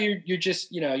like, oh, you're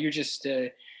just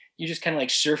kind of like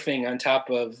surfing on top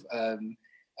of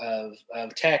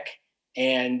tech,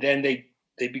 and then they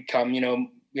become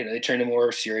they turn to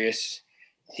more serious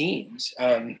themes.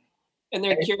 And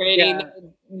they're curating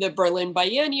the Berlin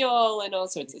Biennial and all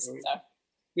sorts of stuff.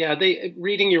 Yeah,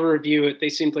 reading your review, they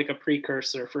seemed like a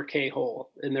precursor for K-Hole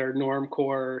in their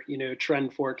normcore,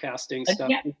 trend forecasting stuff.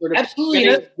 Yeah, sort of absolutely.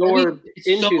 Into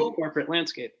the corporate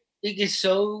landscape. It is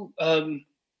so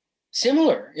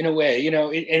similar in a way,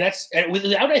 and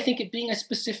without, I think, it being a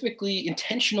specifically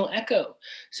intentional echo.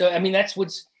 So, I mean, that's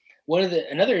what's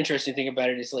another interesting thing about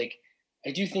it is, like,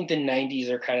 I do think the 90s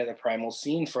are kind of the primal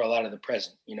scene for a lot of the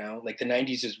present, like the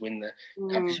 90s is when the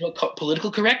conversation about political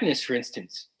correctness, for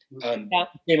instance,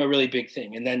 became a really big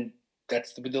thing. And then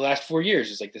that's the last 4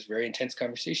 years is like this very intense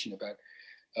conversation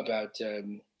about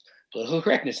political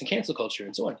correctness and cancel culture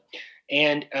and so on.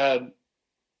 And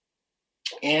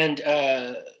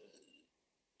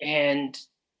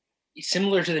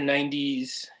similar to the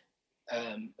 90s,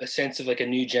 a sense of like a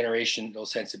new generational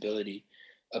sensibility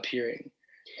appearing.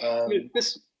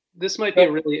 This might be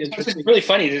a really interesting. It's really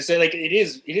funny to say, like, it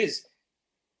is.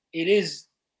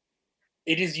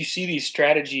 You see these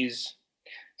strategies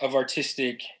of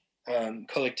artistic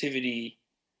collectivity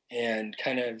and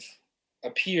kind of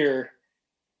appear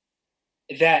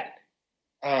that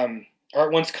are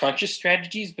at once conscious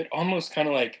strategies, but almost kind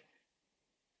of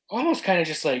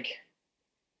just like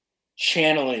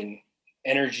channeling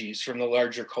energies from the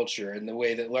larger culture, and the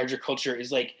way that larger culture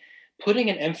is like putting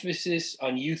an emphasis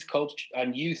on youth culture,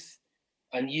 on youth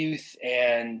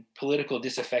and political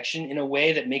disaffection in a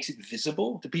way that makes it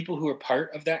visible to people who are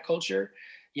part of that culture.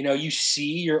 You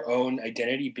see your own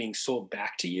identity being sold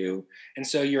back to you, and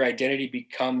so your identity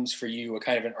becomes for you a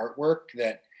kind of an artwork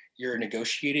that you're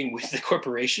negotiating with the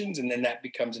corporations, and then that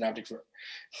becomes an object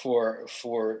for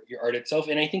your art itself.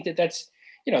 And I think that's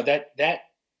that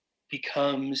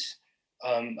becomes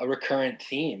a recurrent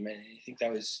theme. And I think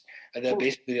that was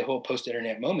basically the whole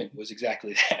post-internet moment was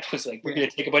exactly that. Was like, we're going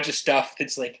to take a bunch of stuff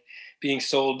that's like being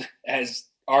sold as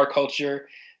our culture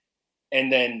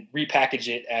and then repackage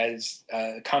it as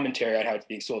a commentary on how it's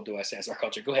being sold to us as our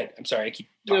culture. Go ahead. I'm sorry, I keep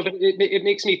talking. No, but it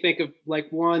makes me think of,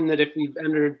 like, one, that if we've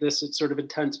entered this sort of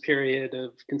intense period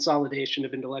of consolidation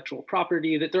of intellectual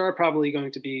property, that there are probably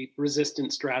going to be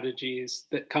resistant strategies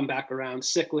that come back around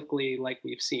cyclically, like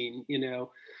we've seen,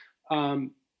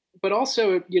 but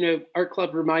also, Art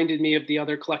Club reminded me of the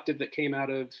other collective that came out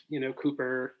of,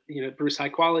 Cooper, Bruce High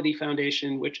Quality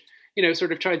Foundation, which,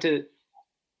 sort of tried to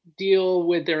deal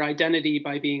with their identity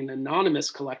by being an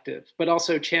anonymous collective, but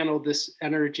also channeled this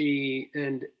energy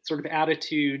and sort of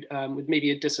attitude with maybe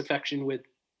a disaffection with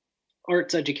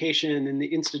arts education and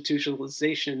the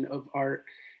institutionalization of art,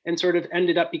 and sort of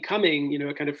ended up becoming,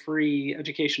 a kind of free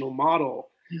educational model,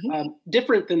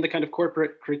 different than the kind of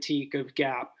corporate critique of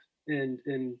Gap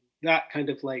and that kind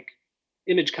of like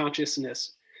image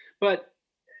consciousness. But,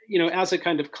 as a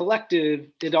kind of collective,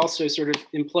 it also sort of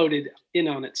imploded in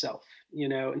on itself,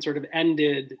 and sort of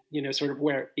ended, sort of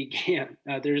where it began.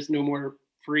 There's no more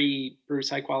free Bruce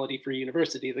High Quality Free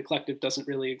University. The collective doesn't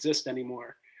really exist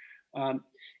anymore.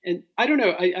 And I don't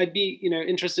know, I'd be,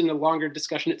 interested in a longer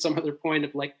discussion at some other point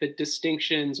of like the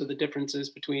distinctions or the differences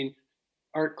between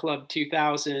Art Club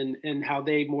 2000 and how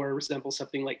they more resemble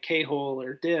something like K-Hole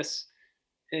or Dis,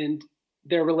 and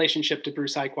their relationship to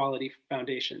Bruce High Quality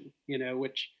Foundation,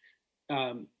 which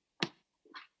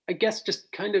I guess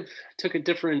just kind of took a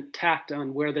different tact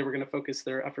on where they were going to focus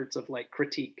their efforts of like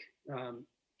critique.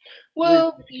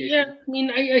 Well, yeah, I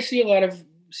mean, I see a lot of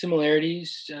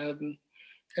similarities and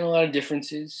a lot of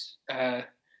differences,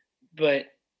 but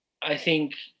I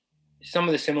think some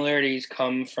of the similarities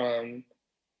come from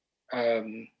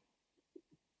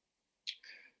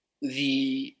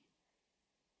the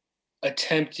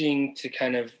attempting to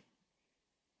kind of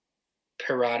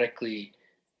periodically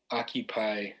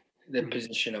occupy the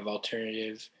position of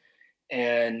alternative.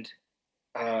 And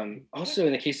also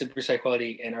in the case of Bruce High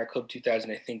Quality and Art Club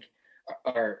 2000, I think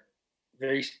are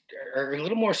are a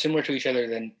little more similar to each other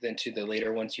than to the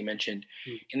later ones you mentioned,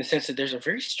 in the sense that there's a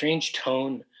very strange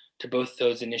tone to both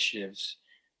those initiatives,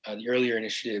 the earlier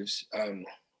initiatives,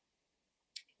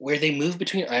 where they move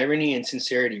between irony and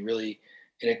sincerity really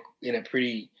in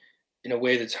a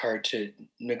way that's hard to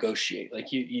negotiate.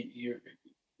 Like you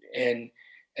and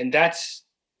that's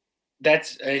I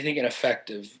think an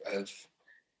effect of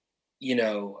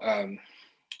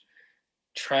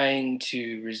trying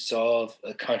to resolve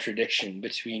a contradiction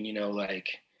between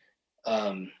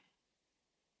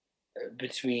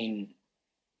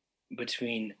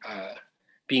between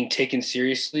being taken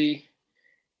seriously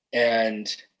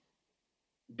and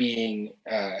being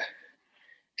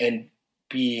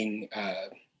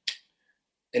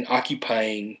and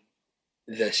occupying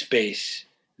the space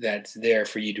that's there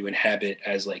for you to inhabit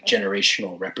as like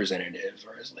generational representative,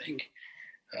 or as like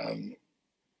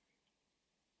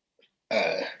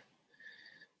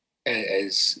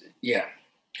as yeah.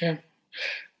 I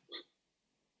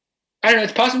don't know.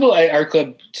 It's possible. Art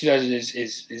Club 2000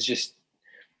 is just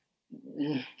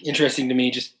interesting to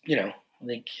me. Just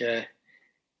there's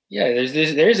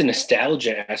a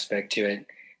nostalgia aspect to it.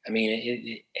 I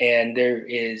mean, and there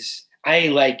is. I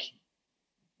like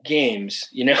games.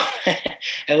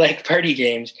 I like party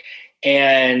games,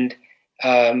 and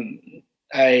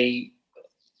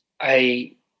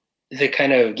the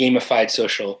kind of gamified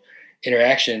social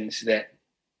interactions that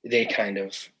they kind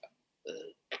of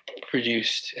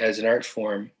produced as an art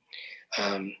form,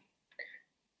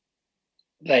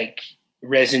 like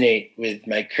resonate with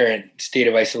my current state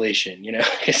of isolation,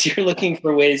 because you're looking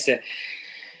for ways to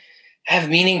have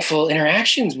meaningful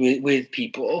interactions with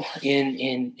people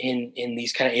in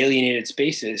these kind of alienated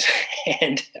spaces,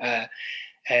 and that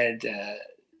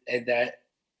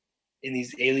in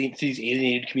these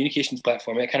alienated communications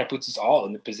platform, that kind of puts us all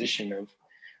in the position of,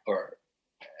 or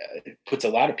puts a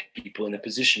lot of people in the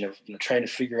position of trying to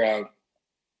figure out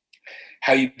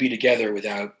how you be together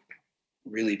without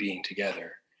really being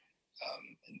together.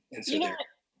 And so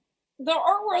the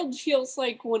art world feels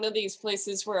like one of these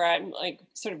places where I'm like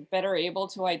sort of better able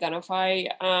to identify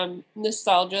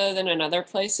nostalgia than in other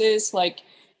places. Like,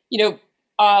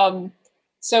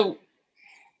 so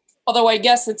although I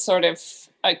guess it's sort of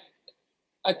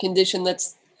a condition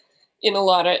that's in a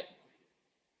lot of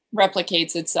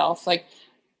replicates itself. Like,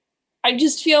 I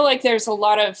just feel like there's a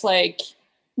lot of like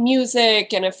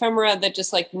music and ephemera that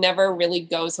just like never really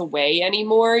goes away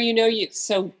anymore.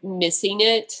 So missing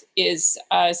it is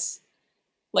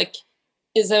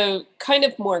is a kind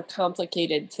of more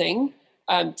complicated thing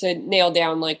to nail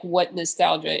down, like what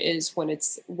nostalgia is when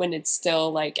it's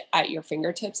still like at your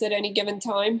fingertips at any given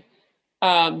time.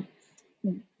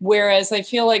 Whereas I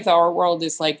feel like the art world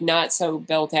is like not so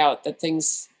built out that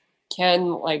things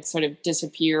can like sort of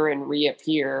disappear and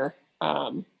reappear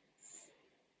a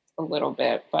little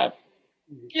bit. But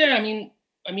yeah, I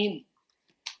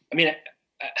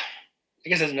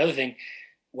guess that's another thing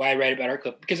why I write about Art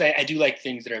Club, because I do like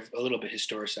things that are a little bit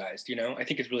historicized. I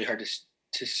think it's really hard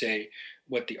to say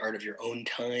what the art of your own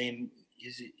time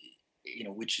is.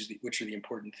 Which are the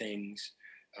important things,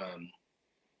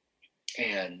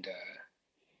 and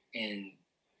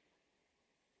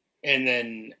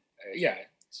then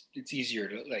it's easier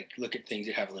to like look at things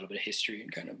that have a little bit of history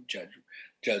and kind of judge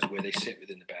where they sit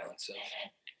within the balance of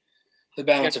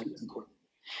what's important.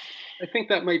 I think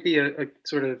that might be a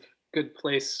sort of good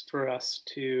place for us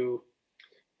to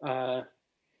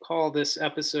call this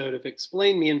episode of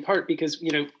Explain Me, in part because,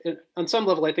 on some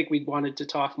level, I think we wanted to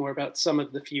talk more about some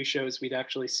of the few shows we'd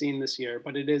actually seen this year,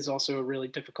 but it is also a really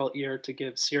difficult year to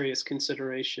give serious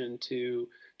consideration to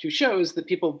shows that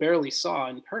people barely saw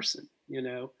in person,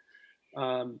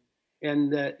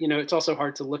 and that, it's also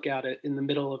hard to look at it in the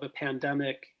middle of a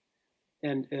pandemic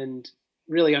and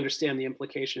really understand the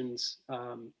implications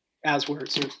as we're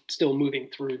sort of still moving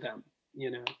through them,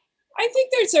 I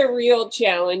think there's a real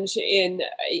challenge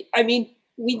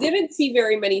we didn't see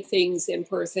very many things in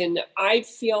person. I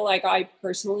feel like I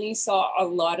personally saw a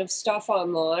lot of stuff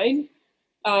online.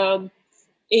 And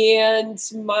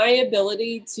my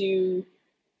ability to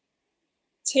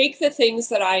take the things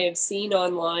that I have seen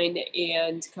online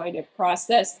and kind of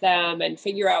process them and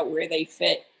figure out where they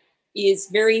fit is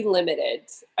very limited,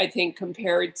 I think,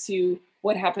 compared to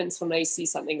what happens when I see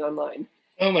something online.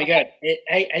 Oh my God.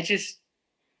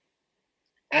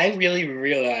 I really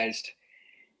realized,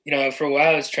 for a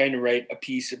while I was trying to write a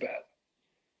piece about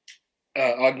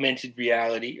augmented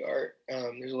reality art.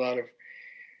 There's a lot of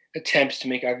attempts to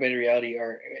make augmented reality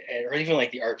or even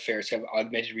like the art fairs have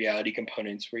augmented reality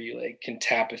components where you like can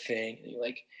tap a thing and you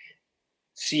like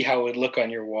see how it would look on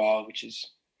your wall, which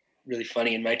is really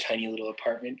funny in my tiny little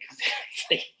apartment because it's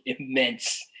like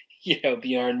immense,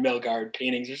 Bjorn Melgaard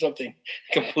paintings or something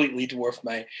completely dwarf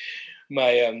my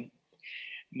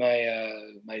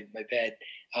bed.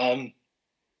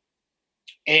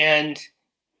 And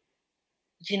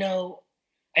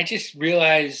I just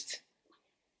realized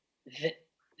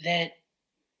that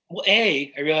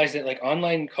I realized that like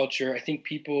online culture, I think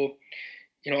people,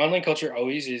 online culture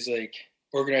always is like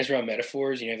organized around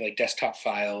metaphors. You have like desktop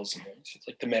files, it's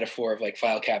like the metaphor of like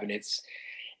file cabinets.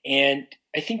 And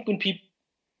I think when people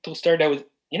started out with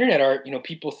internet art,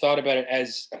 people thought about it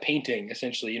as a painting,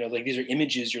 essentially, like these are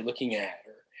images you're looking at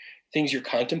or things you're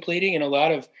contemplating. And a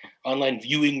lot of online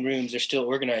viewing rooms are still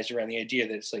organized around the idea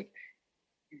that it's like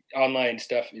online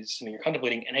stuff is something you're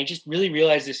contemplating. And I just really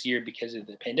realized this year because of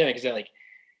the pandemic is that like,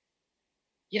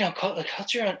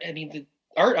 culture the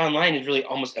art online is really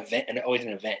almost always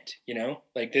an event,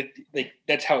 like that,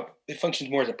 that's how it functions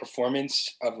more as a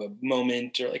performance of a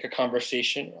moment or like a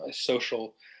conversation or a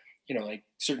social, like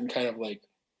certain kind of like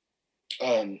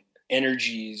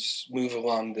energies move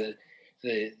along the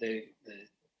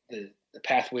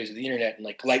pathways of the internet and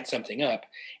like light something up.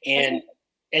 And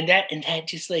that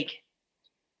just like,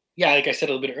 yeah, like I said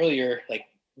a little bit earlier, like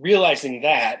realizing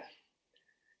that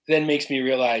then makes me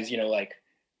realize, like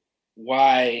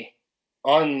why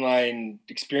online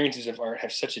experiences of art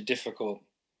have such a difficult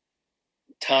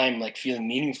time like feeling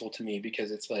meaningful to me,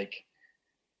 because it's like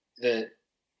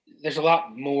there's a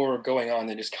lot more going on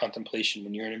than just contemplation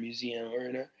when you're in a museum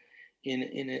or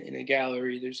in a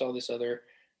gallery. There's all this other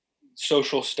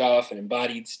social stuff and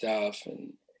embodied stuff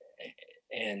and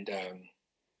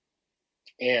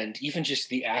even just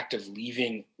the act of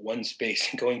leaving one space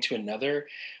and going to another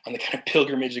on the kind of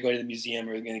pilgrimage of going to the museum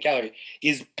or in the gallery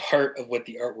is part of what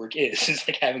the artwork is. It's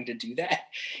like having to do that.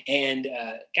 And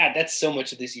God, that's so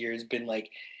much of this year has been like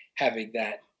having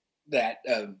that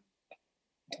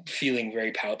feeling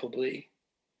very palpably.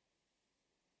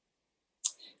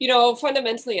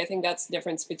 Fundamentally, I think that's the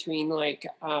difference between like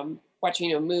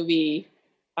watching a movie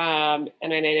and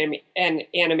an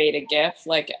animated GIF.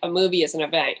 Like a movie is an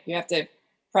event. You have to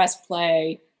press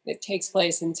play. It takes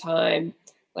place in time.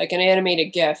 Like an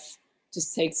animated GIF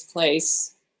just takes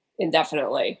place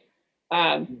indefinitely,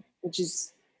 which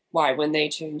is why when they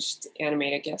changed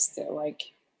animated GIFs to like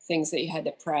things that you had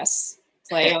to press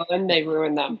play on, they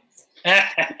ruined them.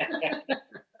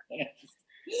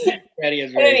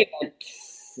 Anyway.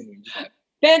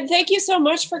 Ben, thank you so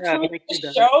much for coming to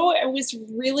the show. It was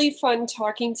really fun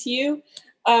talking to you.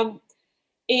 And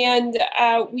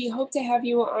we hope to have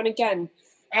you on again.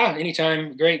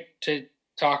 Anytime. Great to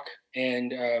talk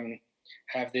and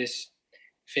have this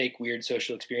fake, weird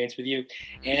social experience with you.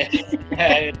 And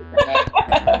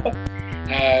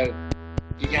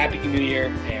happy New Year,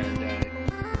 and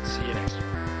see you next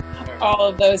year. All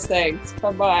of those things.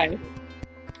 Bye-bye.